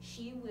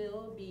 she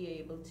will be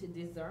able to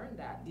discern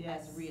that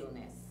Yes. as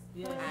realness.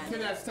 Yes. And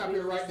Can I stop we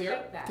you right there?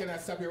 respect that. Can I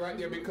stop you right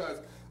there?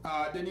 Because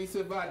Denise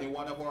Ivani,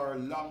 one of our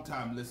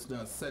longtime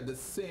listeners, said the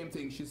same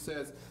thing. She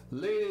says,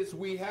 ladies,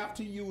 we have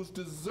to use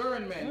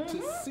discernment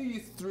to see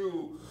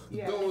through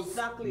Yes, those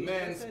exactly.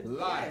 men's That's it.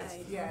 lies.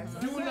 Yes.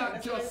 Do not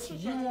That's just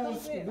very true. use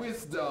That's it.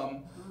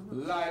 wisdom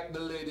like the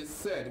lady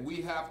said.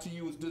 We have to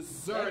use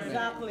discernment.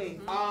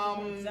 Exactly.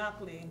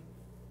 Exactly.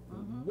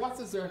 What's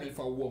discernment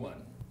for a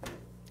woman?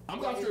 I'm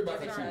going straight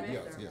back at you.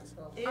 Yes, yes.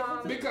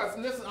 Because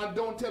listen,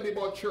 don't tell me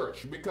about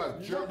church,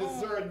 because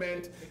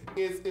discernment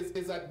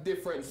is a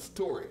different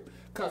story.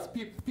 Because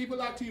people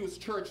like to use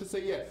church to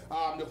say,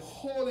 the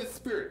Holy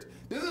Spirit.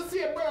 This is the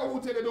same brother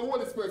who tell you the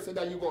Holy Spirit said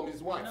that you go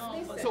his wife.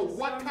 No, So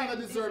what kind of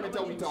discernment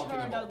are we talking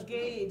Internal about?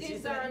 gauge.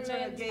 It's an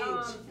internal Discernment,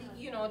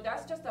 gauge.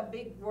 that's just a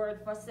big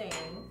word for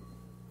saying,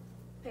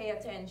 pay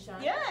attention.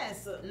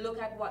 Yes. Look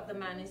at what the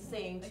man is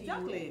saying to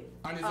Exactly. you.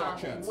 And his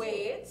actions.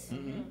 Wait.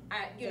 Mhm.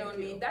 You know what I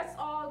mean? That's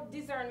all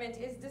discernment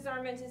is.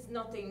 Discernment is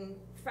nothing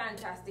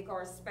fantastic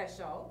or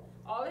special.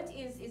 All it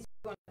is you're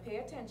going to pay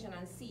attention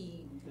and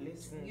see,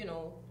 Listen.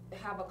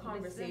 have a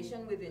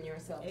conversation within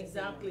yourself. to say,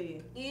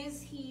 Exactly.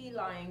 is he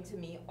lying to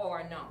me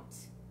or not?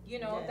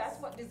 Yes. That's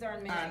what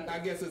discernment And is. I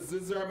guess it's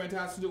discernment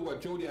has to do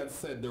what Jody had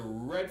said, the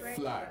red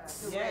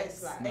flags. The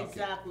Yes. red flag.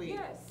 Exactly.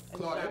 Yes.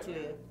 Claudette?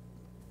 Exactly.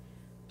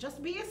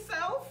 Just be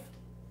yourself.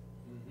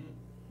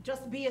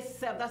 Just be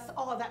yourself. That's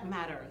all that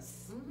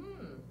matters.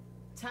 Mm-hmm.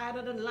 Tired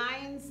of the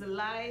lines, the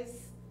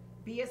lies.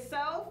 Be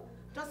yourself.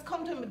 Just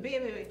come to me,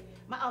 baby.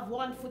 I have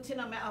one foot in,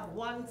 I have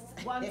one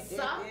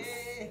sock.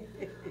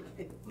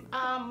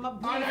 On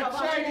a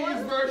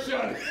Chinese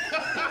version.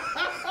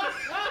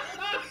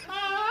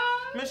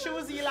 My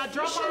shoes, you'll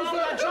drop on,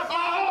 you'll drop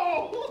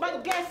Oh!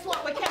 But guess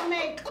what? We can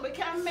make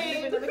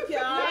Living in the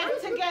car.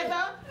 life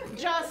together.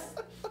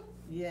 Just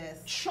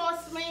Yes.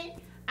 trust me.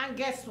 And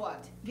guess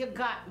what? You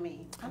got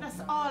me. And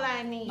that's all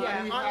I need.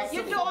 And he has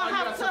You to- don't and he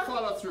have has to.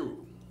 follow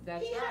through.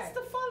 That's He right. has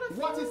to follow through.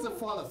 What is the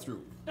follow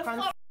through? The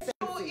follow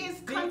through is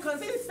Being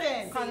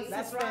consistent. consistency.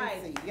 That's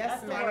right. Yes,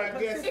 That's the ma'am. word, And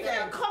I guess- If you're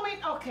consistent.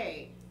 coming,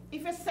 okay.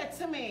 If you said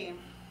to me,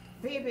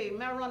 baby,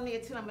 I run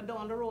late till I'm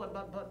down the road,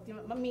 but you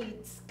know, I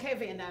meet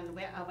Kevin and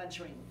we have a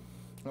drink.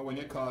 And when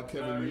you call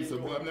Kevin, you say,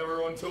 boy, I've never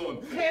run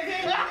tone.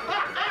 Kevin,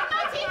 I'm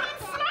not even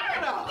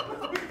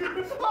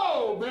Florida.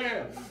 Oh,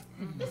 man.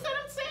 You see what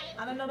I'm saying?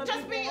 And another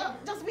just big one.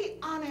 just be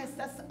honest.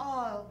 That's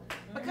all.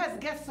 Because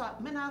guess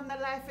what? Me not have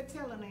no life for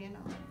telling you, you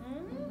know.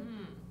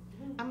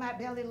 I might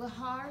be a little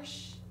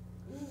harsh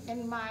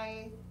in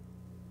my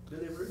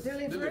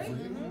delivery.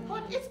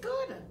 But it's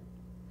good.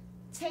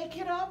 Take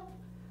it up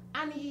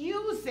and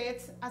use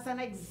it as an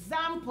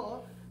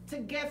example to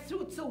get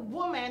through to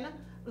women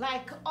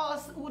like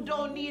us who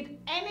don't need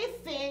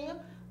anything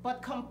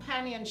but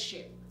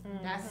companionship.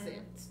 That's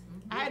it.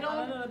 I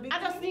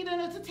just need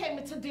her to take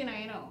me to dinner,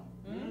 you know.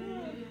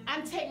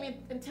 And take me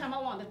anytime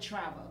I want to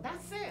travel.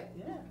 That's it.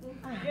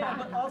 Yeah,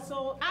 but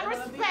also And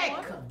another big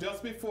respect. one.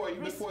 Just before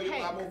you I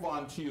Respect. move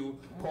on to you,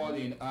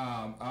 Pauline,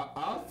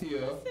 Althea,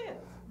 That's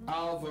it.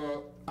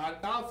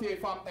 Althea,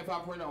 if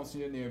I'm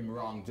pronouncing your name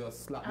wrong,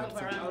 just slap me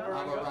upside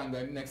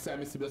Alvaranga. Next time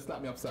you see me, just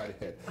slap me upside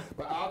the head.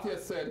 But Althea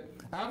said,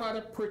 I've had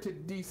a pretty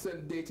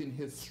decent dating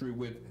history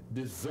with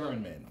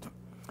discernment.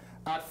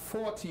 At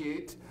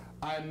 48,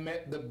 I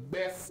met the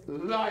best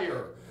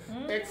liar.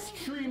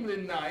 Extremely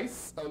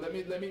nice. Oh, let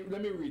me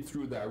read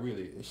through that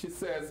really. She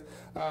says,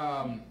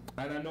 and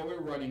I know we're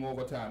running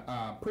over time.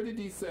 Pretty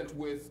decent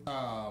with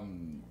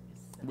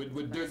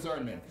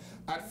discernment.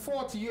 At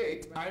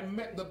 48, I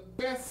met the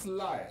best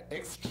liar.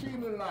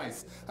 Extremely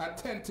nice,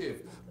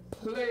 attentive,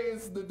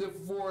 plays the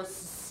divorce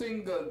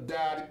single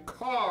dad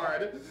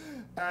card,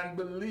 and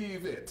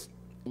believe it.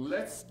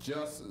 Let's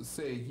just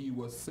say he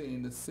was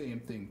saying the same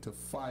thing to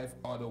 5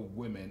 other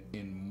women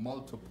in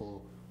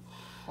multiple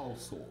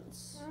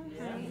households.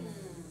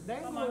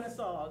 Then Common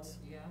assault.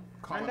 Yeah.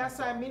 Common and that's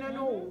why assault. I don't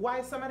know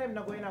why some of them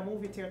not going to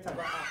movie theater.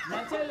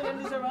 I tell you,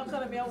 them deserve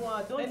Academy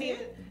Award. Don't They you?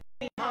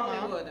 need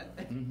Hollywood.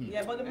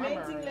 Yeah, but the main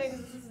thing, Memories.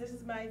 ladies, this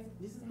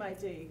is my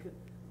take.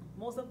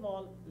 Most of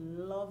all,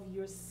 love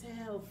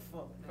yourself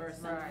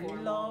first right. and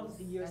foremost.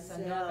 Love yourself.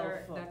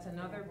 That's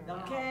another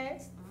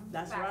Okay,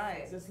 that's Facet.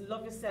 right. Just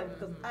love yourself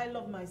because I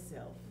love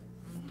myself,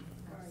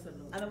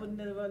 Absolutely. and I would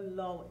never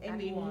allow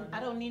anyone. I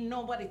don't need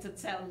nobody to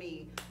tell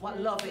me what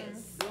love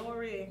is.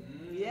 Glory.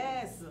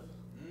 Yes.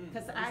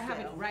 Because I have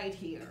it right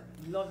here.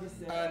 Love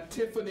yourself. And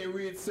Tiffany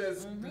Reed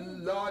says,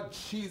 Lord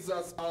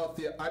Jesus,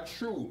 Althea,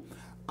 true.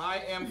 I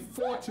am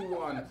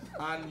 41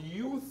 and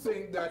you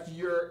think that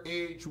your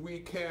age we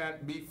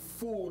can't be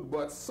fooled,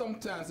 but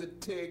sometimes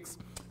it takes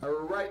a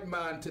right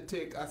man to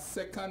take a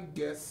second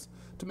guess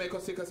to make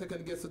us take a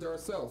second guess at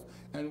ourselves.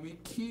 And we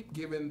keep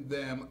giving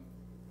them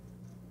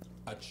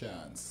a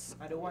chance.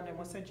 I don't want them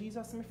to say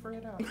Jesus, I'm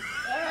afraid of.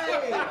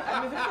 Hey,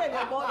 I'm even tell you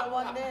about the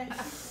one there.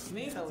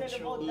 Me So tell you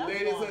true. about that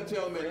Ladies one. and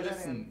gentlemen,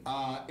 listen,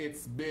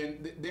 it's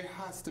been, there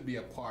has to be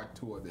a part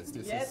 2 of this.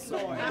 This Yes, is so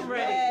Lord. I'm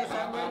ready. Yes,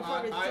 I'm ready for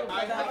it too.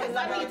 I- Because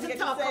I need to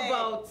talk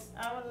about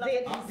the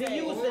Hold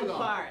using on.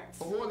 part.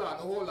 Hold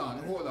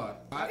on.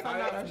 I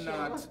another have show.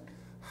 not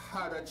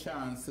had a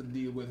chance to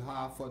deal with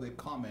half of the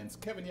comments.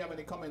 Kevin, you have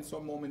any comments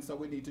or moments that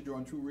we need to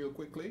run through real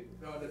quickly?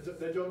 No,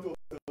 they jumped over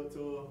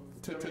to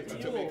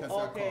Jamaica.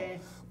 Okay.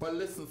 But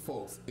listen,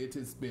 folks, it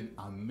has been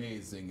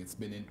amazing. It's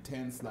been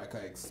intense, like I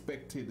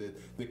expected.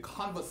 The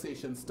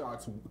conversation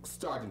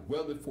started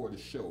well before the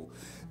show,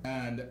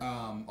 and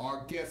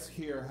our guests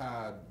here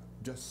had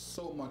just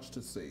so much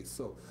to say.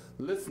 So,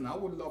 listen, I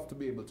would love to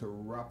be able to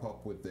wrap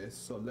up with this.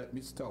 So let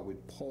me start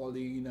with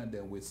Pauline, and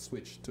then we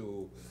switch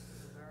to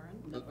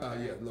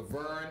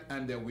Laverne,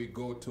 and then we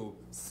go to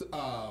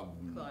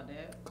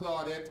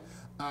Claudette,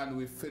 and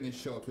we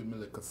finish out with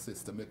Milika's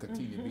sister, Milika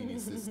Teeny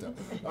Beanie's sister.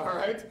 All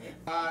right?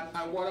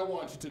 And what I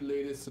want you to,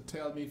 ladies, to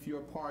tell me if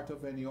you're part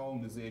of any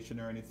organization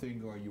or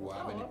anything, or you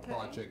have any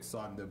projects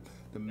on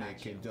the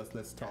making. Just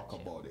let's talk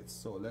about it.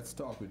 So let's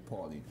start with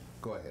Pauline.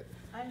 Go ahead.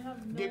 I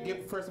have no...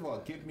 First of all,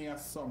 give me a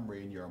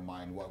summary in your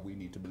mind what we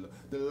need to be.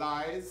 The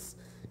lies,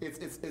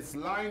 it's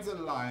lines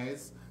and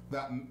lies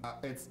that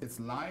it's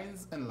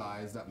lines and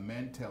lies that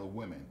men tell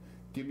women.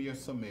 Give me your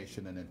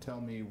summation and then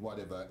tell me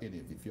whatever in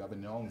it. If you have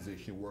an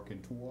organization you're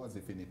working towards,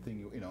 if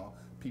anything you know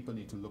people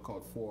need to look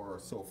out for or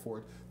so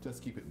forth,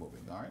 just keep it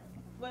moving. All right.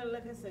 Well,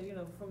 like I said,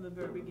 from the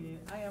very beginning,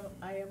 I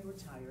am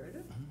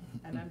retired,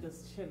 and I'm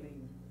just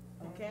chilling,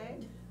 okay?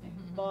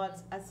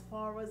 But as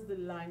far as the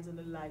lines and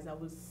the lies, I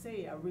will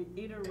say, I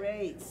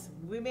reiterate,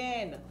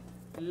 women,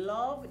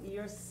 love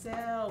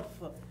yourself,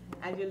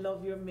 and you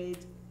love your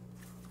mate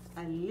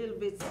a little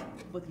bit,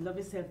 but love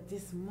yourself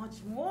this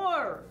much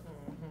more.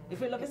 If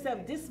you love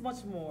yourself this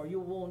much more, you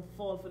won't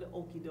fall for the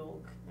okie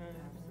doke.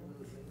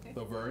 Absolutely.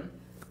 Laverne.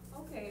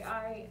 Okay,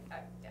 I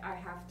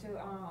have to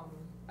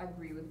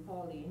agree with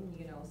Pauline.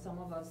 Some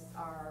of us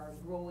are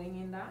growing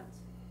in that,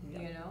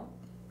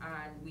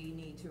 and we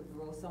need to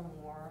grow some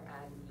more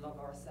and love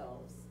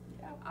ourselves.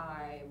 Yeah.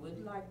 I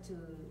would like to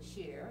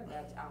share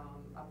that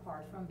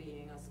apart from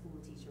being a school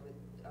teacher with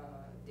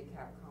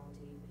DeKalb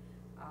County,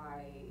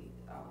 I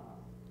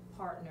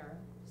partner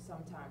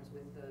sometimes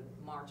with the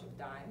March of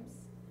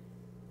Dimes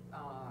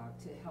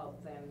to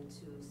help them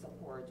to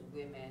support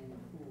women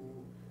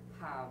who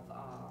have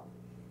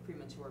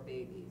premature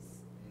babies.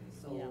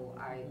 So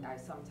I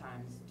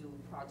sometimes do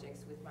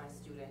projects with my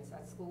students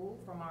at school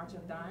for March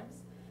of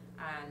Dimes,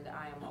 and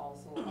I am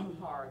also a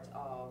part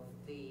of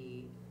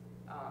the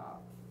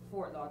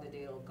Fort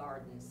Lauderdale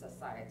Garden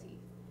Society.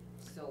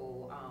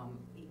 So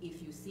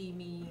if you see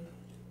me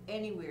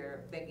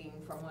anywhere begging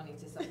for money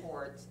to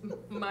support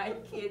my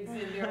kids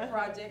in their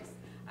projects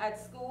at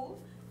school,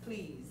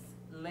 please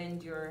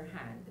lend your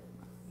hand.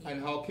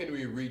 And how can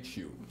we reach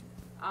you?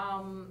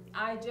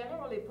 I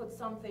generally put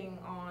something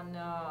on,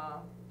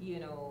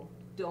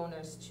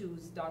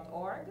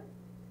 donorschoose.org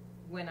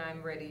when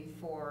I'm ready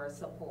for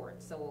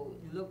support. So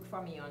look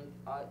for me on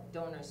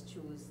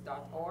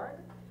donorschoose.org,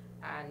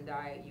 and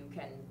you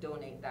can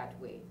donate that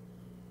way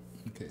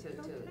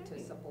to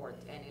support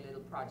any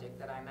little project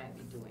that I might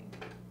be doing.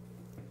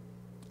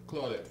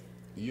 Claudette,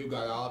 you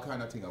got all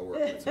kind of thing I work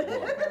with. So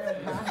go on.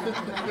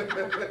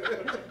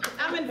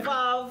 I'm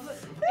involved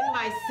in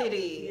my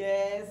city.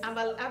 Yes.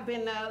 I've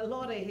been a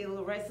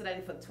Lauderhill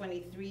resident for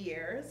 23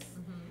 years,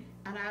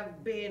 and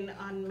I've been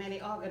on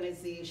many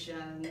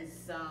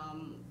organizations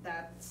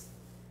that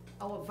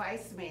our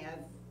vice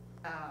mayor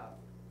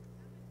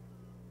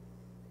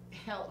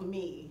helped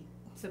me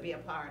to be a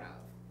part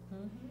of.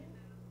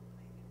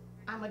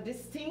 I'm a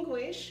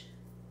distinguished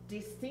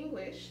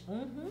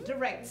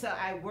director.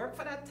 I work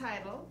for that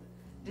title,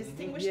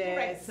 distinguished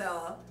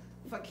director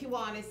for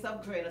Kiwanis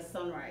of Greater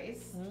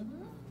Sunrise,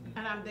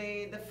 and I'm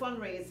the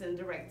fundraising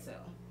director.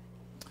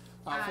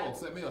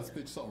 Folks, let me just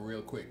pitch something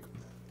real quick.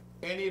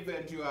 Any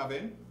event you have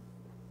in,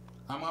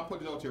 I'm gonna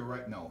put it out here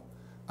right now,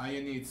 and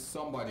you need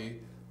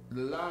somebody.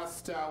 The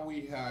last time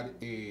we had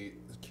a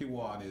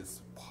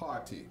Kiwanis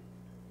party,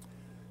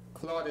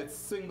 Claudette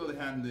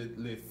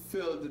single-handedly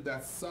filled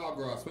that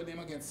Sawgrass. What name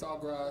again?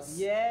 Sawgrass?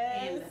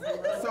 Yes.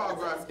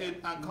 Sawgrass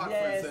and conference,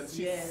 Yes, and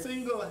she yes.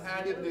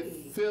 single-handedly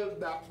Really? filled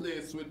that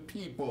place with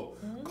people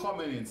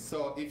coming in.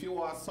 So if you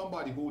want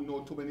somebody who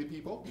know too many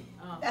people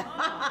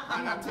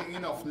and not taking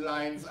enough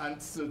lines and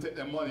still take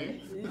their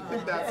money,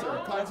 that's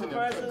her. Continue,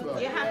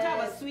 Claudette. You have to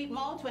have a sweet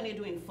mouth when you're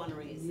doing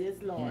fundraising.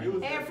 Yes, Lord.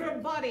 Use that.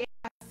 Everybody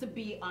has to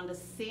be on the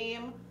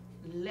same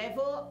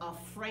level of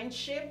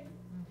friendship.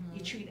 You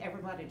treat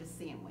everybody the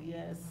same way.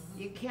 Yes.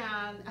 You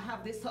can't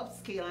have this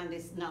upscale and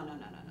this. No.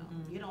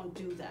 You don't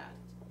do that.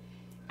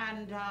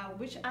 And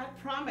which I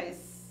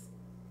promise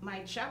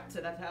my chapter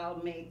that I'll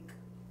make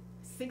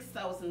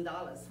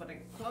 $6,000 for the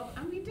club,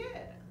 and we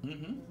did.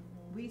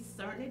 We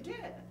certainly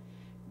did.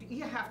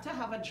 You have to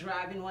have a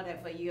drive in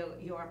whatever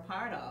you're a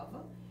part of.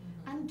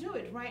 and do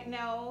it. Right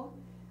now,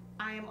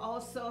 I am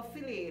also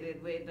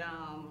affiliated with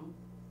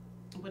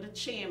a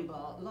chamber,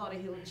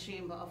 Lauderhill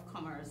Chamber of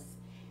Commerce,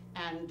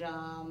 and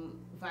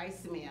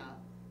Vice Mayor,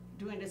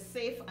 doing the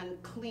Safe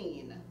and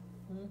Clean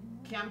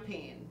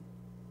campaign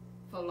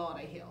for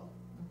Lauderhill.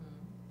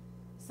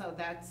 So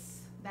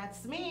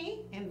that's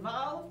me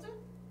involved,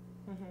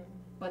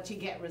 but you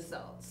get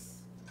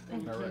results. All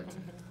right.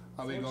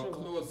 And we're going to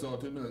close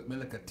out with me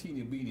like a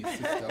teeny beanie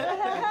sister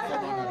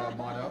from another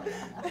mother.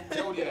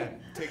 Jodian,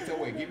 take it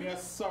away. Give me a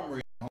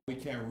summary of how we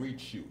can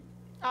reach you.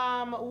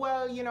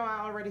 Well, you know, I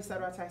already said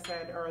what I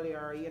said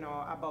earlier, you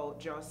know, about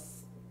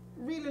just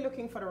really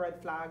looking for the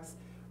red flags,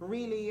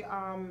 really,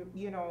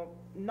 you know,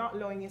 not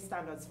lowering your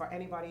standards for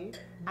anybody,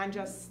 and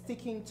just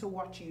sticking to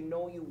what you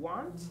know you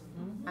want.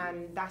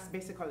 And that's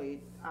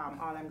basically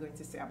all I'm going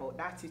to say about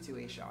that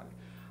situation.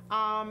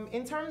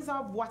 In terms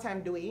of what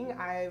I'm doing,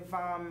 a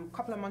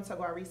couple of months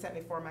ago, I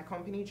recently formed my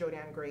company,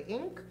 Jodian Gray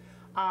Inc.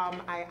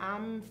 I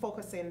am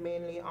focusing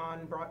mainly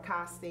on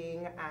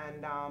broadcasting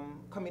and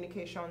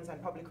communications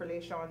and public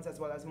relations, as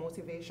well as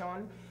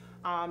motivation.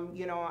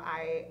 You know,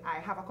 I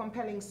have a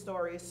compelling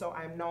story, so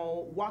I'm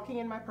now walking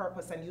in my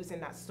purpose and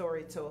using that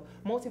story to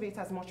motivate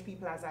as much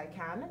people as I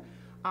can.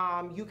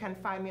 You can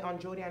find me on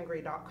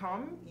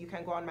jodiangray.com. You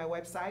can go on my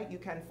website. You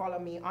can follow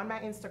me on my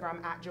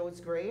Instagram at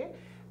JodesGray.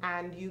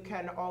 And you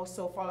can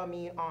also follow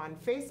me on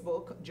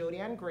Facebook,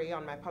 Jodian Gray,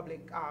 on my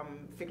public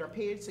figure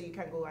page, so you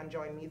can go and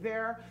join me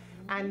there.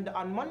 And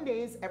on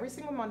Mondays, every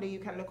single Monday, you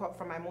can look up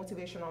for my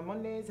Motivational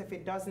Mondays. If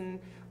it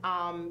doesn't,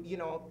 you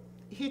know,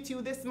 hit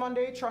you this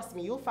Monday, trust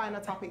me, you'll find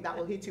a topic that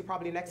will hit you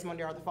probably next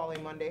Monday or the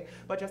following Monday.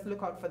 But just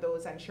look out for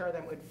those and share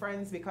them with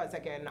friends, because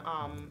again,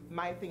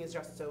 my thing is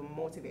just to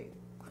motivate.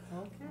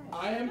 Okay.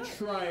 I am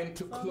trying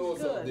to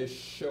close up this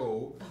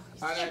show,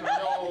 and I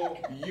know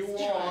you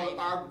all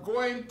are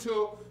going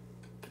to,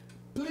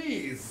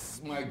 please,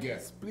 my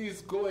guests,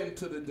 please go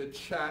into the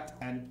chat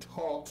and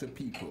talk to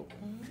people.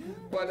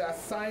 But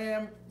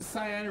Cyan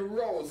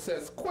Rose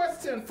says,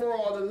 question for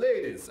all the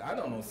ladies. I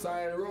don't know,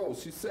 Cyan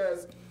Rose, she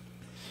says,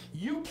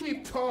 you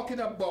keep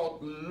talking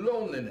about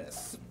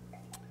loneliness.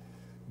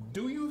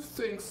 Do you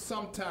think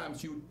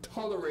sometimes you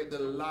tolerate the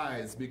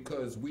lies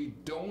because we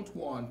don't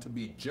want to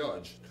be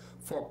judged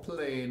for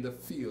playing the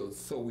field,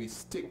 so we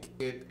stick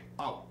it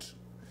out?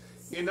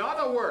 In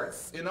other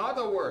words,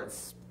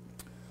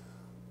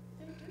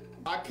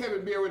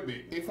 Kevin, bear with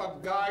me. If a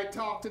guy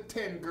talk to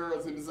 10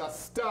 girls, he's a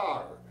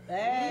star.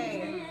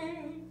 Hey.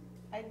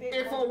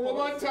 If a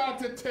woman talk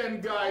to 10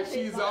 guys,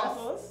 she's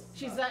a...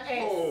 She's an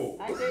S. Oh.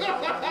 She's an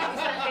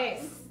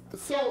S.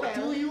 So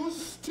do you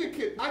stick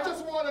it? I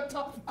just want to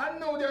talk. I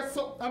know there's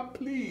some.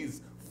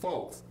 Please,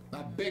 folks,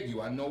 I beg you.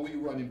 I know we're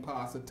running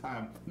past the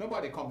time.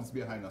 Nobody comes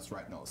behind us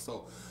right now.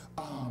 So,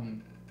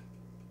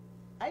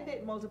 I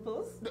date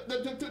multiples.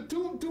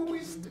 Do we?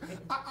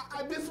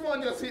 This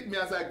one just hit me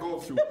as I go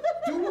through.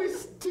 Do we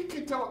stick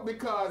it out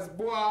because,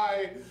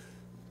 boy?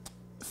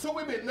 So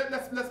we've been.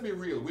 Let's be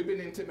real. We've been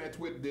intimate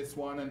with this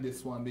one and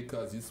this one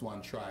because this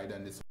one tried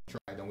and this one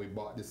tried, and we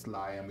bought this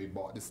lie and we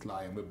bought this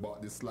lie and we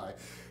bought this lie.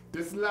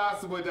 This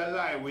last with the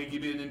lie, we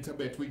give him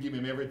intimate. We give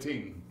him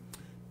everything.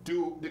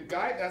 Do the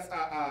guy that's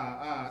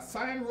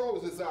Cyan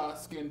Rose is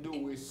asking, do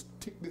we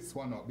stick this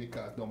one up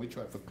because don't we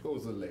try to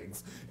close the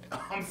legs?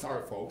 I'm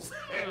sorry, folks.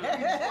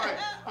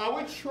 Are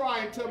we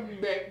trying to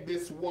make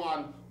this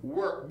one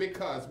work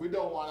because we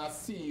don't want to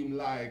seem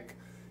like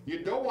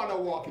you don't want to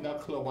walk in a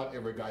club and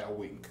every guy a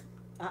wink?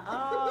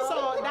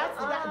 So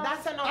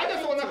that's another. I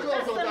just want to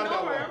close out on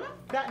that one.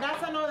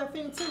 That's another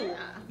thing too.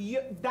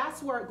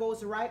 That's where it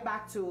goes right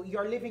back to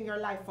you're living your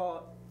life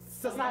for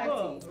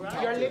society.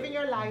 Right. You're living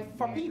your life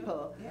for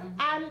people.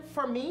 And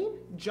for me,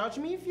 judge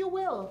me if you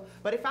will,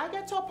 but if I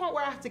get to a point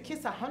where I have to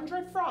kiss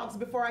 100 frogs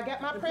before I get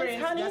my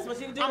prince, honey, that's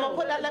what you do. I'm gonna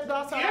put that lip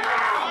gloss on.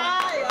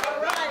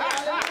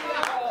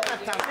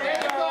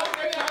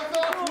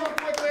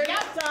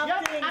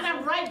 And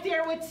I'm right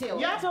there with you.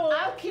 Yep.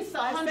 I'll kiss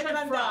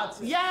 100 frogs.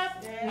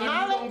 Yep.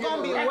 My lip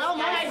gonna be well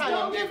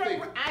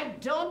I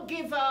don't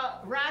give a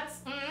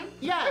rat's.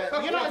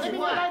 Yeah, you're not living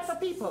your life for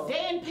people. They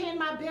ain't paying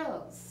my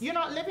bills. You're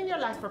not living your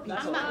life for people.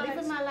 I'm not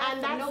living my life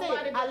and for that's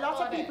nobody. it. A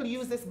lot of people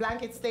use this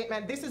blanket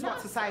statement. This is what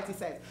society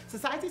says.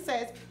 Society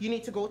says you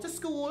need to go to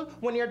school.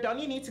 When you're done,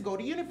 you need to go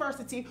to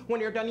university.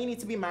 When you're done, you need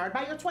to be married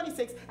by your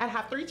 26 and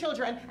have 3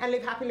 children and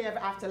live happily ever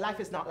after.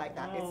 Life is not like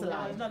that. It's a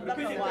lie. It's not black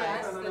and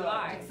white. That's the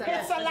lie.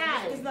 It's a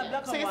lie. It's not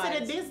black So and you see white.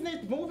 the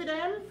Disney movie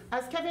them,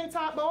 as Kevin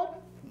talked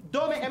about,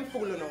 don't make them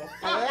fool you know.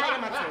 Lie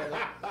material.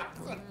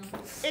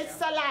 It's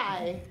a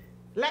lie.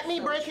 Let me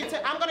break it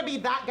to, I'm gonna be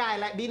that guy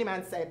like Beanie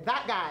Man said.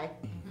 That guy.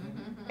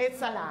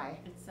 It's a lie.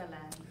 It's a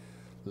lie.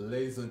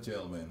 Ladies and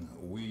gentlemen,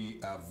 we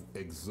have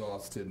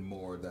exhausted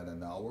more than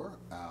an hour,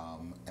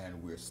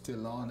 and we're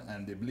still on.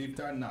 And believe it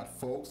or not,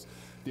 folks,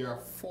 there are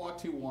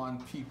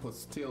 41 people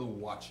still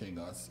watching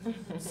us.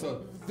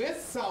 So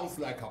this sounds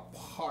like a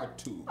part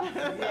 2.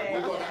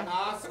 We're going to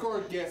ask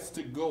our guests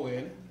to go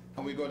in,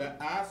 and we're going to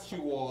ask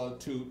you all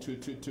to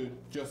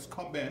just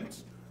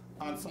comment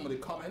on some of the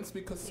comments,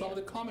 because some of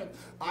the comments,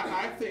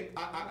 I think,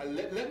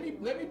 let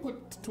me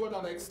put to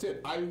another extent,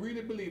 I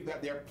really believe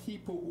that there are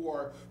people who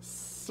are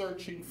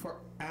searching for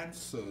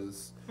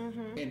answers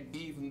in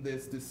even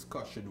this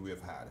discussion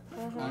we've had.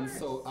 And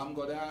so I'm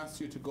going to ask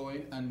you to go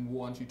in and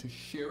want you to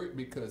share it,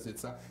 because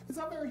it's a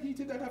very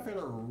heated and I feel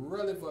a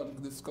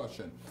relevant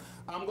discussion.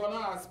 I'm going to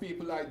ask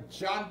people like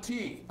John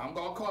T. I'm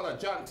going to call her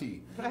John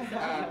T.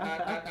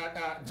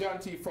 John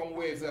T from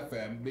Waves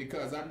FM,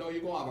 because I know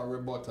you're going to have a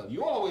rebuttal.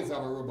 You always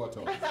have a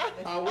rebuttal.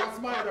 What's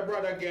my other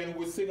brother again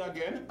who sing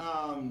again?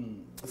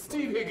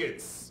 Steve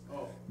Higgins.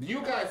 Oh.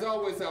 You guys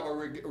always have a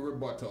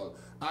rebuttal.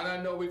 And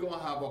I know we're going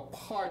to have a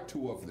part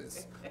 2 of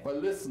this. But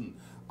listen,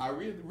 I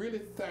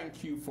really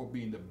thank you for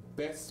being the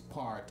best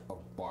part of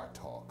Bar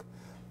Talk.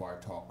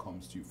 Bar Talk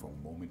comes to you from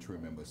Moment to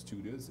Remember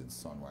Studios in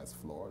Sunrise,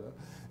 Florida.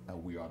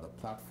 And we are the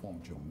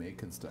platform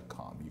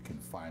Jamaicans.com. You can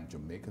find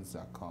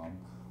Jamaicans.com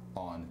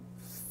on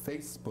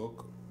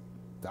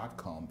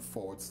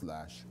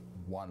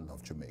Facebook.com/One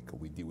Love Jamaica.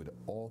 We deal with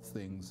all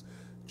things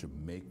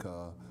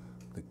Jamaica,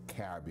 the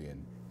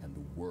Caribbean, and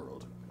the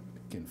world.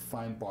 You can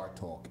find Bar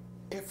Talk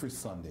every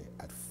Sunday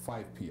at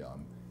 5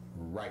 p.m.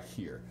 right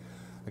here.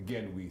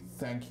 Again, we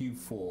thank you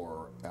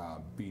for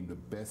being the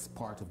best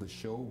part of the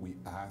show. We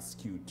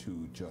ask you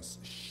to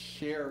just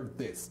share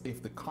this.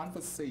 If the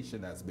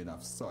conversation has been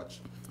of such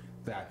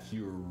that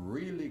you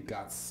really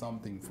got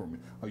something from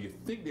it, or you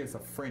think there's a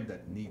friend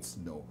that needs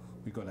to know,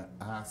 we're going to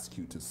ask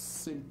you to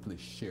simply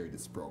share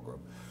this program.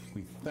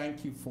 We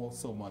thank you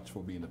so much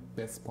for being the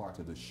best part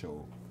of the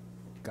show.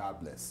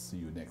 God bless. See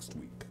you next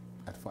week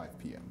at 5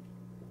 p.m.